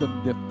don't let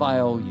them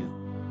defile you.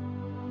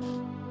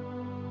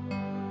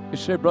 You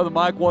say, Brother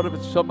Mike, what if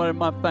it's somebody in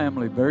my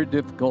family? Very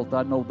difficult,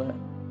 I know that.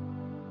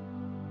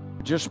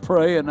 Just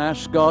pray and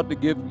ask God to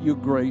give you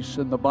grace.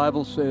 And the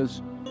Bible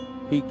says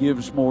he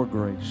gives more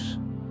grace.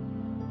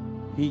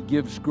 He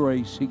gives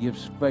grace. He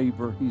gives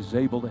favor. He's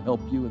able to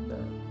help you in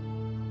that.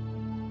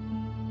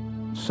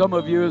 Some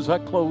of you, as I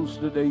close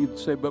today, you'd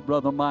say, but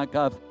Brother Mike,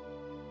 I've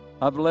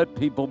let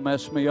people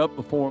mess me up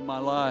before in my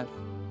life.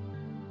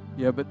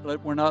 Yeah, but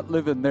we're not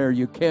living there.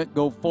 You can't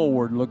go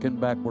forward looking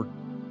backward.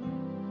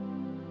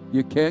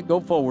 You can't go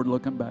forward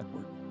looking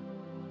backward.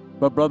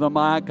 But Brother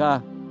Mike,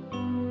 I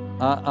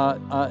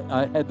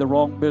had the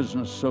wrong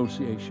business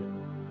association,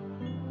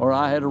 or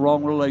I had a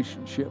wrong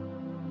relationship.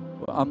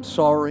 I'm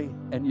sorry.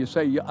 And you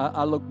say,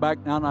 I look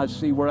back now and I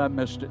see where I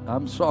missed it.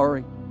 I'm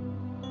sorry.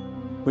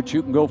 But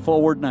you can go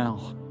forward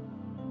now.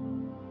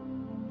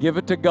 Give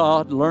it to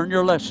God. Learn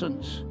your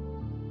lessons.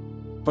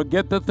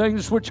 Forget the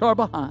things which are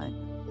behind.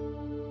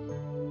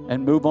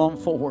 And move on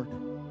forward.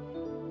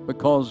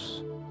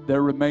 because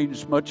there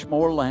remains much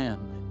more land.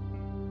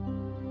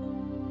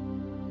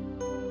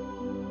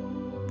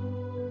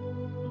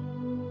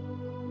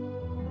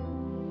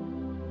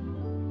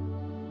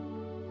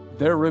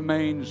 There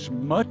remains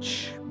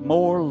much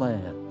more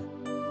land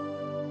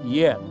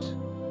yet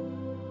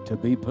to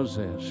be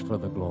possessed for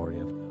the glory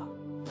of God.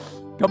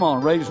 Come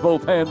on, raise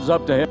both hands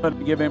up to heaven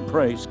and give Him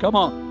praise. Come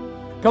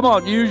on. Come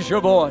on, use your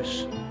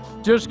voice.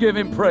 Just give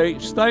Him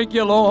praise. Thank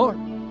you, Lord.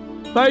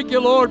 Thank you,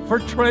 Lord, for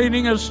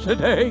training us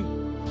today.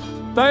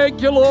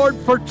 Thank you, Lord,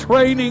 for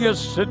training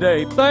us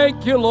today.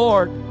 Thank you,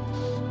 Lord,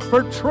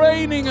 for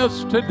training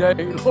us today,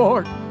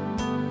 Lord.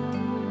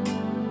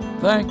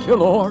 Thank you,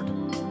 Lord.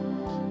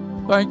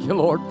 Thank you,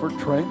 Lord, for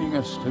training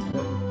us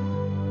today.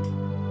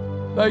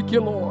 Thank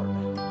you, Lord.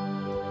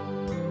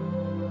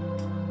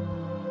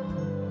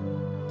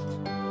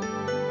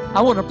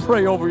 I want to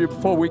pray over you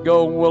before we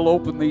go, and we'll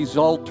open these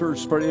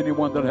altars for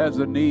anyone that has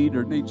a need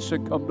or needs to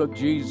come to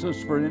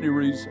Jesus for any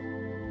reason.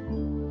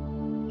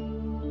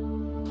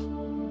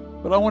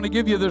 But I want to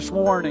give you this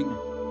warning.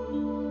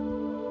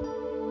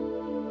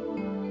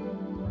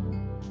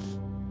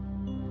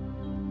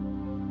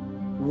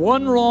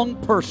 One wrong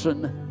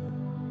person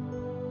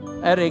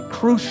at a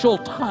crucial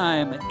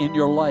time in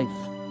your life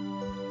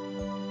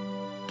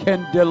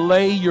can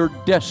delay your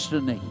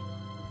destiny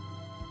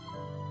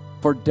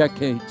for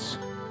decades.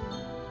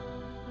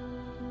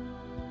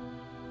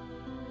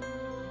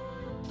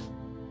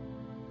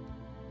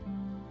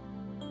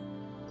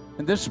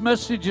 And this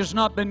message has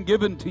not been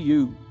given to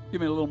you. Give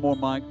me a little more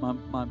mic,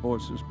 my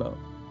voice is bowed.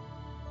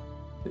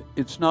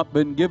 It's not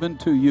been given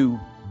to you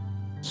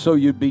so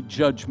you'd be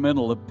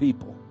judgmental of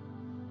people.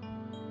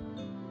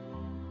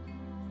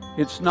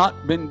 It's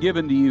not been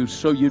given to you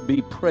so you'd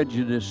be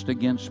prejudiced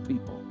against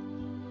people.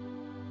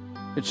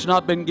 It's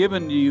not been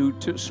given to you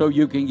so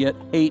you can get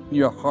hate in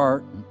your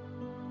heart and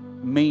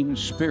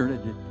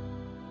mean-spirited.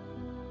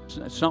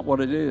 That's not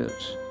what it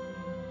is.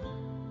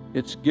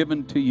 It's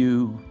given to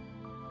you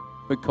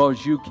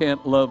because you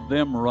can't love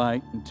them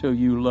right until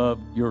you love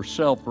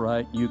yourself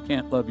right. You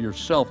can't love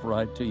yourself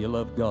right till you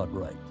love God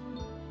right.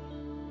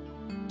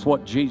 It's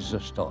what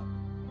Jesus taught.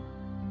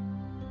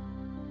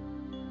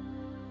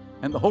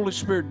 And the Holy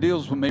Spirit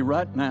deals with me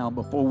right now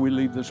before we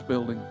leave this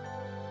building.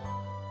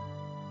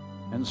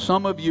 And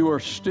some of you are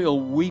still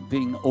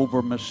weeping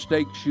over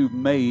mistakes you've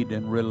made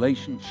in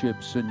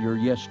relationships in your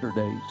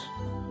yesterdays.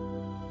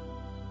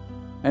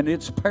 And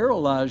it's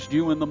paralyzed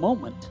you in the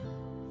moment.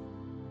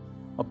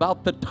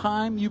 About the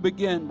time you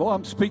begin, boy,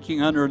 I'm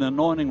speaking under an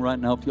anointing right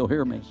now, if you'll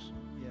hear me.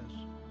 Yes.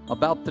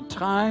 About the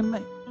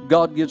time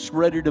God gets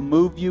ready to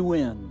move you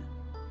in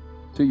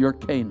to your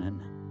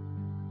Canaan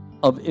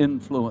of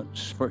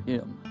influence for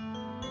Him,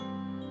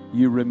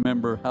 you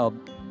remember how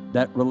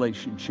that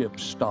relationship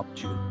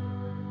stopped you.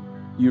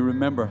 You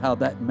remember how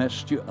that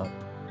messed you up.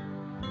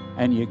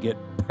 And you get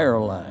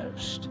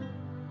paralyzed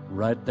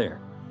right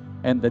there.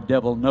 And the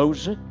devil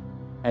knows it,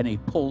 and he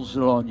pulls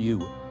it on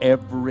you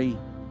every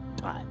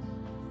time.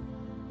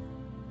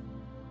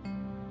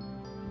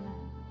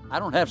 I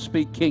don't have to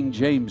speak King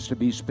James to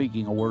be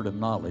speaking a word of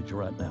knowledge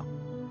right now.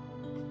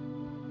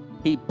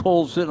 He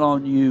pulls it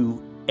on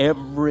you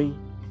every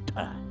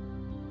time.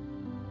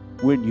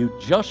 When you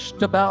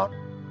just about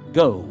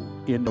go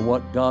into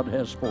what God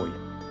has for you.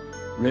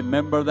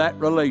 Remember that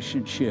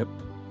relationship.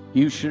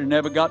 You should have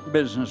never gotten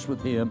business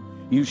with him.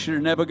 You should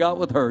have never got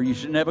with her. You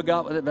should have never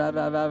got with it. Blah,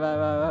 blah, blah, blah,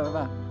 blah,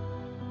 blah.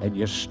 And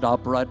you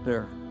stop right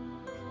there.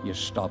 You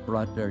stop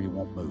right there. You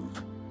won't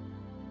move.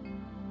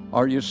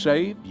 Are you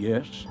saved?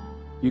 Yes.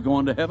 You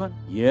going to heaven?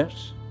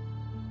 Yes.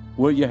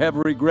 Will you have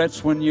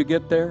regrets when you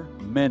get there?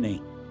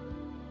 Many.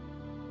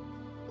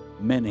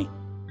 Many.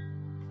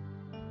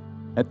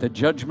 At the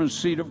judgment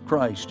seat of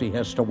Christ, He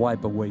has to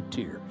wipe away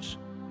tears.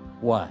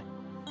 Why?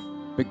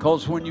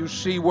 Because when you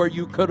see where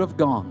you could have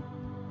gone,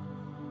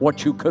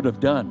 what you could have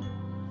done,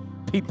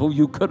 people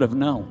you could have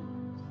known,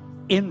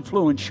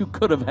 influence you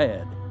could have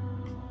had,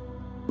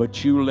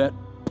 but you let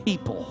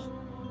people,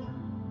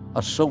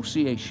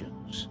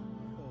 associations,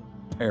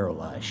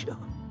 paralyze you.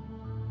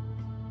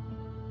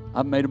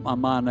 I've made up my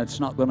mind that's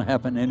not going to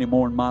happen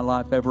anymore in my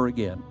life ever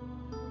again.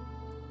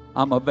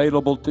 I'm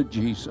available to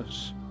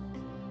Jesus.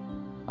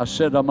 I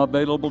said I'm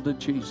available to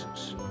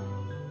Jesus.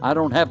 I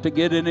don't have to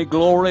get any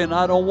glory, and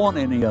I don't want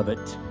any of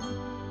it.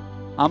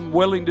 I'm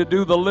willing to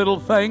do the little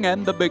thing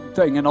and the big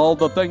thing and all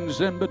the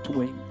things in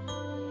between.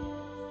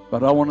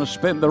 But I want to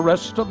spend the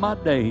rest of my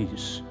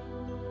days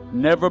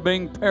never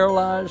being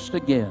paralyzed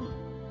again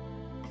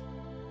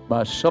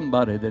by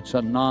somebody that's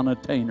a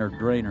non-attainer,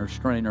 drainer,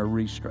 strainer,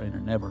 restrainer.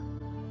 Never.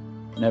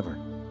 Never.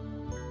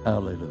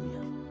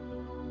 Hallelujah.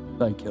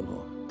 Thank you,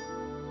 Lord.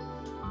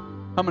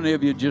 How many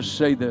of you just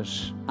say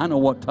this? I know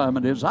what time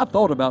it is. I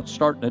thought about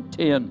starting at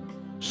 10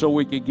 so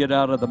we could get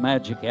out of the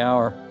magic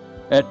hour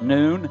at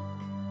noon.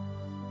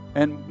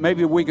 And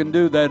maybe we can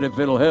do that if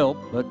it'll help.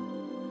 But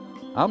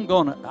I'm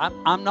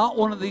not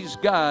one of these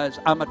guys.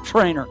 I'm a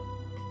trainer.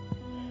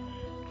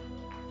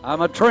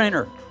 I'm a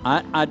trainer.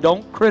 I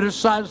don't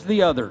criticize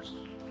the others,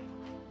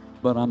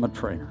 but I'm a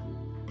trainer.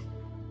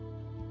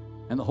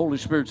 And the Holy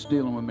Spirit's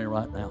dealing with me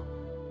right now.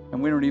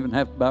 And we don't even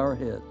have to bow our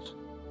heads.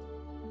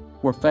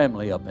 We're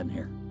family up in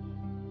here.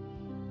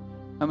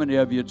 How many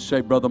of you would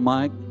say, Brother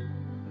Mike,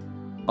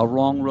 a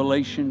wrong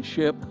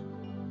relationship,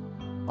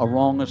 a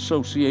wrong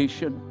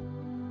association,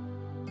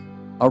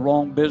 a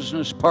wrong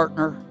business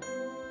partner,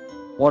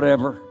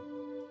 whatever.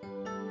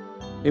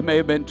 It may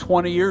have been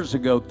 20 years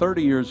ago,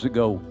 30 years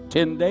ago,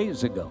 10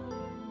 days ago.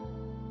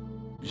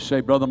 You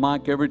say, Brother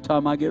Mike, every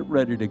time I get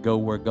ready to go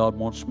where God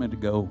wants me to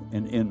go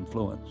in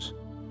influence,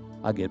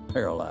 I get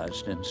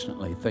paralyzed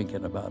instantly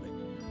thinking about it.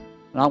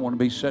 And I want to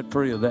be set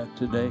free of that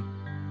today.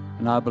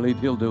 And I believe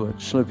He'll do it.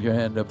 Slip your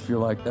hand up if you're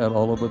like that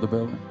all over the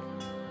building.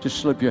 Just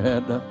slip your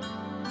hand up.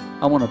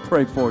 I want to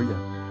pray for you.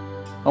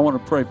 I want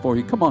to pray for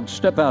you. Come on,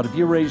 step out. If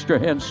you raised your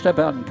hand, step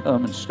out and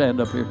come and stand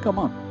up here. Come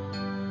on.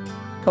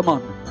 Come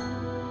on.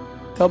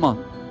 Come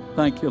on.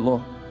 Thank you,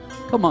 Lord.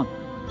 Come on.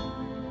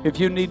 If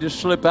you need to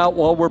slip out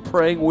while we're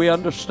praying, we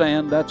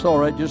understand. That's all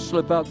right. Just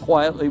slip out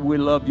quietly. We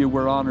love you.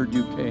 We're honored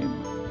you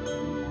came.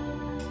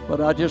 But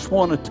I just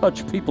want to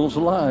touch people's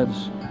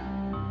lives.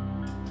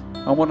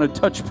 I want to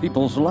touch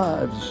people's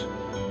lives.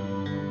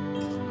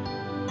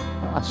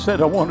 I said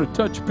I want to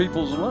touch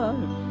people's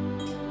lives.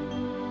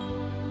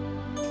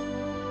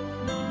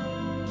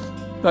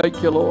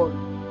 Thank you, Lord.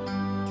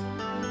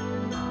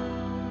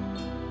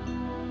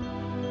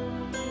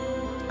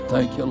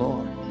 Thank you,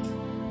 Lord.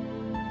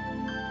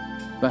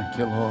 Thank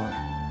you, Lord.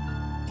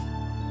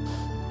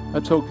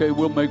 That's okay.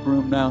 We'll make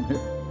room down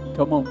here.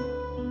 Come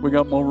on. We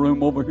got more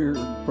room over here.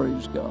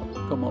 Praise God.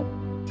 Come on.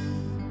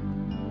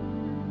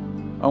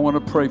 I want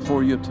to pray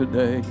for you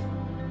today.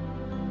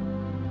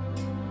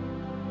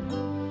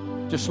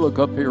 Just look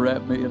up here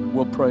at me and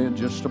we'll pray in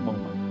just a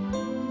moment.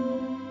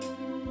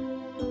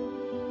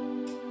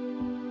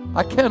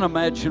 I can't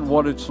imagine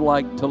what it's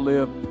like to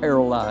live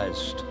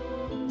paralyzed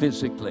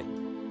physically.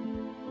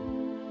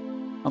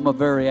 I'm a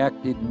very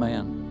active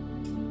man.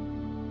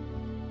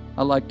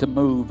 I like to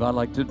move. I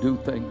like to do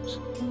things.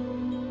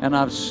 And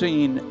I've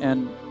seen,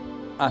 and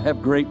I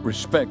have great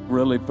respect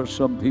really for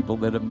some people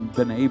that have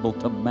been able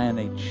to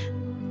manage.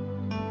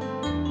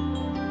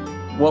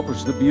 What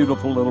was the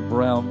beautiful little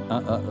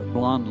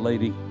blonde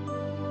lady?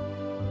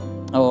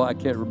 Oh, I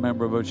can't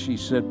remember, but she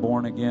said,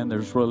 born again,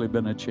 there's really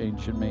been a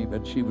change in me,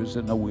 but she was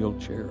in a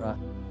wheelchair.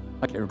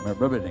 I can't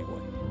remember, but anyway.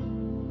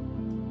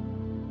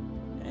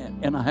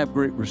 And I have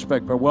great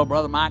respect for her. Well,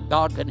 Brother Mike,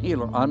 God can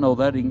heal her. I know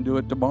that He can do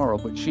it tomorrow,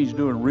 but she's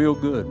doing real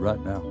good right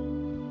now.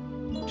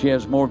 She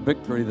has more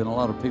victory than a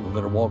lot of people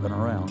that are walking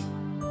around.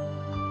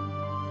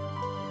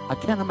 I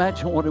can't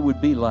imagine what it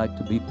would be like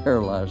to be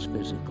paralyzed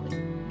physically.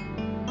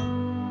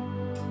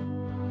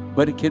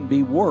 But it can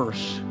be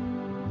worse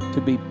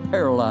to be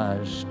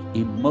paralyzed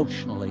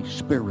emotionally,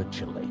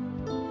 spiritually,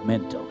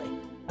 mentally.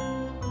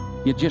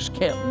 You just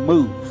can't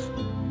move.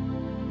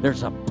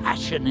 There's a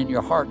passion in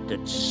your heart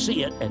to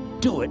see it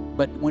and do it,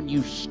 but when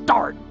you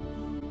start,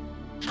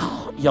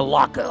 you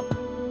lock up.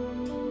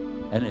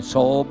 And it's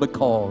all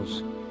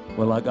because,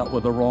 well, I got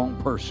with the wrong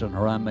person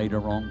or I made a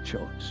wrong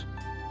choice.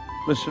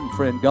 Listen,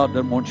 friend, God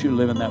doesn't want you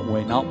living that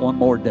way. Not one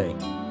more day.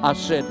 I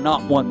said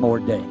not one more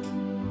day.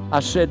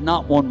 I said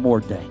not one more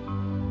day.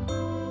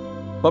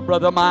 But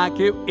Brother Mike,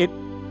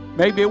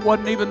 maybe it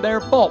wasn't even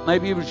their fault.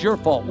 Maybe it was your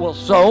fault. Well,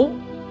 so?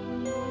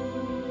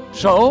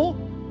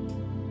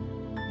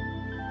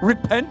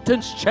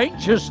 Repentance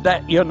changes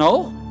that, you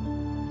know.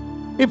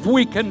 If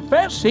we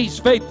confess, He's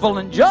faithful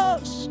and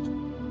just.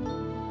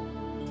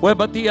 Well,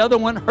 but the other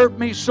one hurt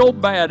me so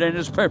bad and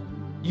it's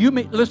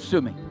listen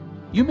to me.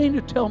 You mean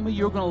to tell me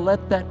you're going to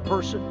let that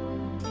person?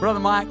 Brother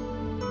Mike,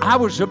 I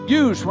was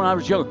abused when I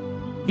was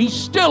young. He's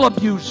still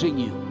abusing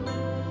you.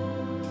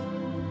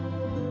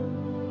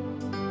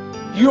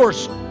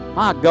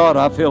 My God,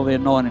 I feel the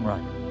anointing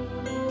right.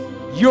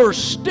 You're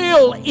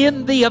still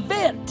in the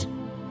event.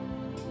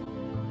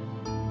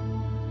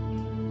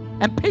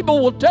 And people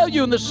will tell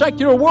you in the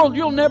secular world,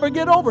 you'll never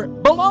get over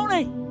it.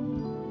 Baloney.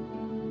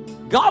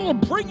 God will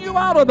bring you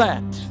out of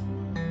that.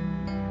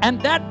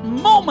 And that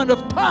moment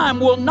of time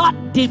will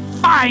not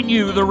define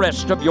you the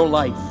rest of your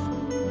life.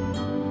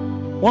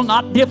 Will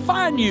not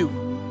define you.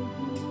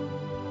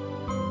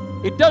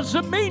 It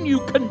doesn't mean you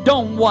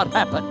condone what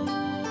happened.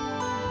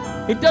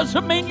 It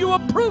doesn't mean you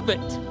approve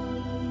it.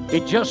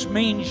 It just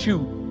means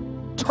you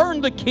turn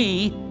the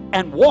key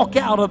and walk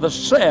out of the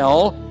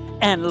cell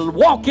and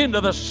walk into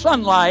the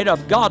sunlight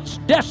of God's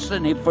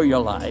destiny for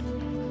your life.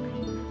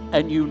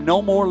 And you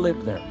no more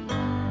live there.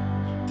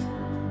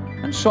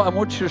 And so I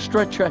want you to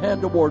stretch your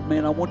hand toward me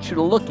and I want you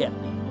to look at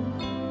me.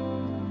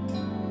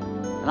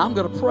 And I'm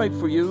going to pray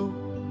for you.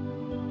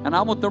 And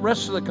I want the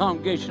rest of the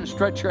congregation to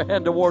stretch your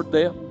hand toward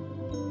them.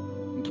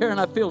 And Karen,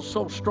 I feel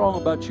so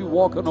strong about you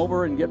walking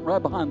over and getting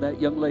right behind that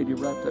young lady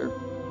right there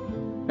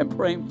and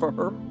praying for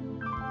her.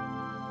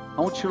 I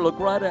want you to look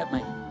right at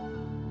me.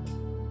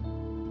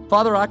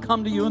 Father, I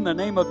come to you in the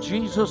name of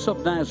Jesus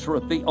of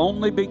Nazareth, the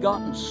only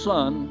begotten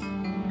Son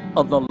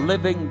of the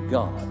living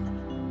God,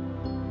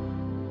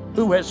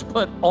 who has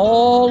put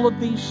all of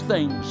these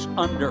things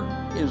under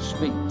His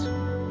feet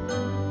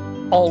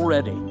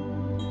already.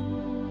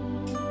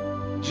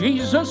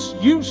 Jesus,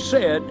 you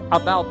said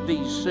about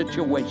these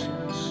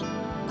situations,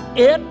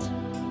 it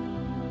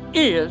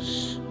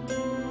is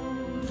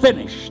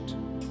finished.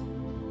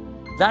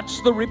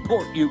 That's the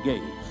report you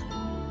gave.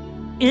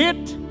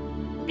 It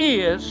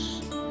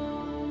is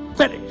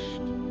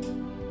finished.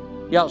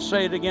 Yeah,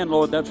 say it again,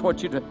 Lord. That's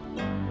what you do.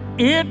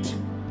 It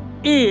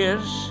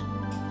is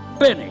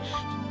finished.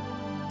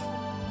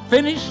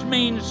 Finished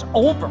means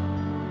over.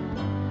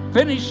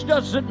 Finished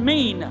doesn't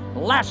mean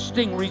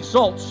lasting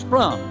results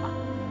from.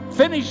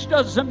 Finished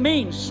doesn't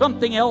mean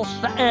something else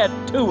to add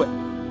to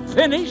it.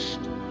 Finished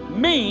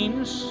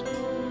means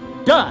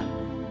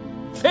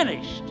done.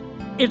 Finished.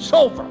 It's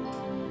over.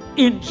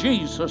 In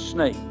Jesus'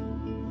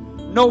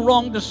 name. No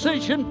wrong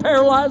decision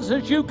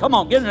paralyzes you. Come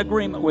on, get in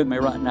agreement with me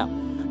right now.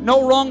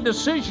 No wrong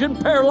decision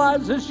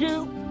paralyzes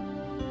you.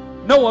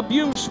 No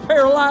abuse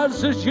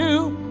paralyzes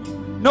you.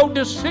 No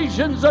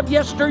decisions of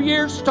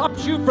yesteryear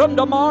stops you from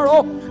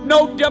tomorrow.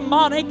 No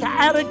demonic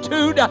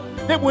attitude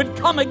that would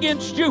come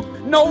against you.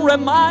 No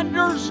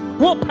reminders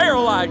will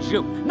paralyze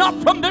you. Not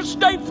from this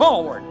day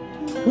forward.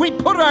 We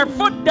put our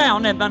foot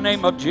down in the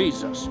name of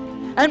Jesus.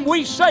 And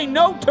we say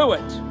no to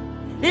it.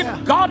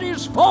 If God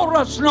is for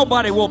us,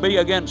 nobody will be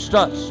against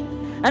us.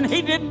 And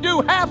He didn't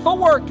do half a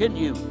work in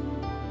you.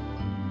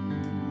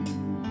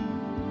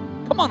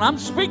 Come on, I'm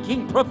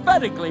speaking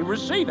prophetically.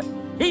 Receive it.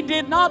 He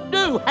did not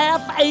do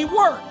half a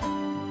work.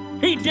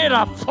 He did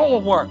a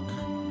full work.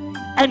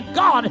 And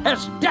God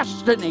has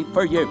destiny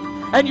for you.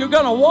 And you're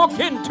going to walk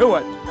into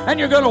it. And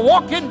you're going to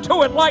walk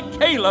into it like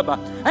Caleb.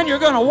 And you're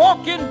going to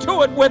walk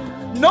into it with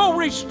no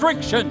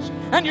restrictions.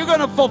 And you're going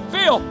to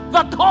fulfill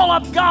the call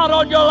of God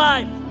on your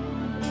life.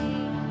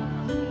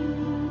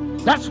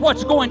 That's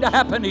what's going to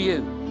happen to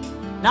you.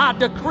 Now I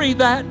decree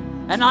that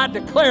and I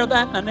declare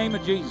that in the name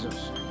of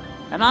Jesus.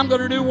 And I'm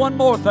going to do one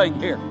more thing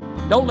here.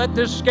 Don't let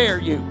this scare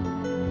you.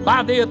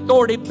 By the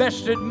authority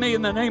vested in me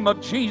in the name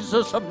of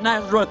Jesus of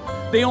Nazareth,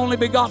 the only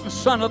begotten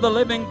Son of the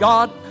living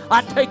God,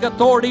 I take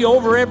authority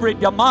over every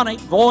demonic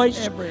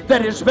voice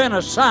that has been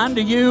assigned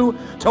to you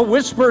to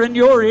whisper in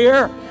your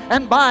ear.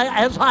 And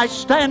as I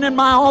stand in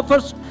my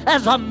office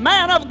as a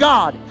man of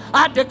God,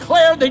 I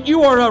declare that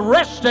you are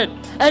arrested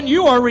and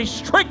you are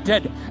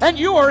restricted and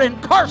you are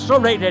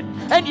incarcerated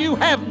and you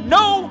have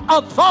no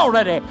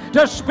authority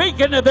to speak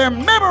into their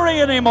memory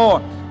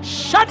anymore.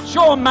 Shut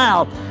your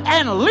mouth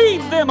and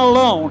leave them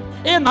alone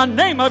in the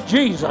name of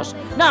Jesus.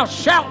 Now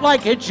shout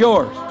like it's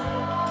yours.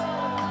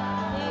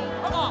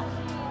 Come on.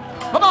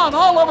 Come on,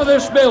 all over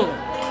this building.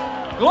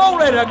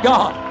 Glory to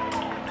God.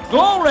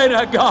 Glory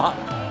to God.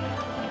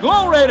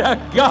 Glory to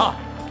God.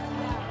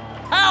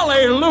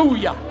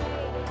 Hallelujah.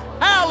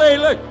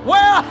 Hallelujah.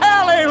 Well,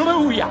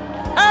 hallelujah.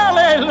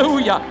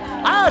 Hallelujah.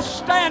 I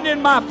stand in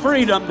my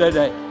freedom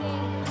today.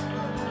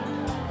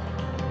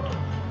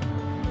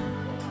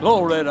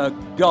 Glory to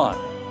God.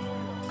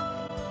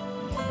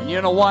 And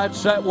you know why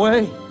it's that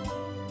way?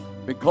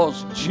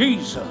 Because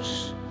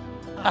Jesus.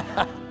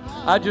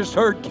 I just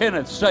heard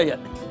Kenneth say it.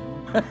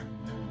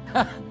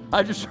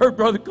 I just heard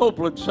Brother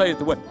Copeland say it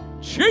the way.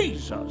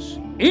 Jesus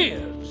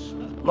is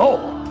Lord.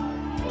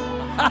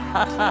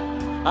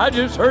 I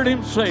just heard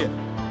him say it.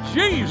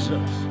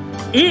 Jesus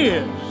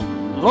is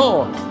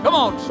Lord. Come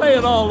on, say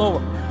it all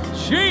over.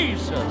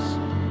 Jesus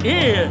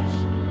is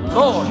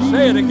Lord.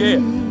 Say it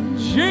again.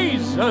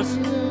 Jesus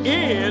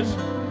is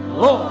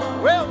Lord.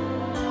 Well,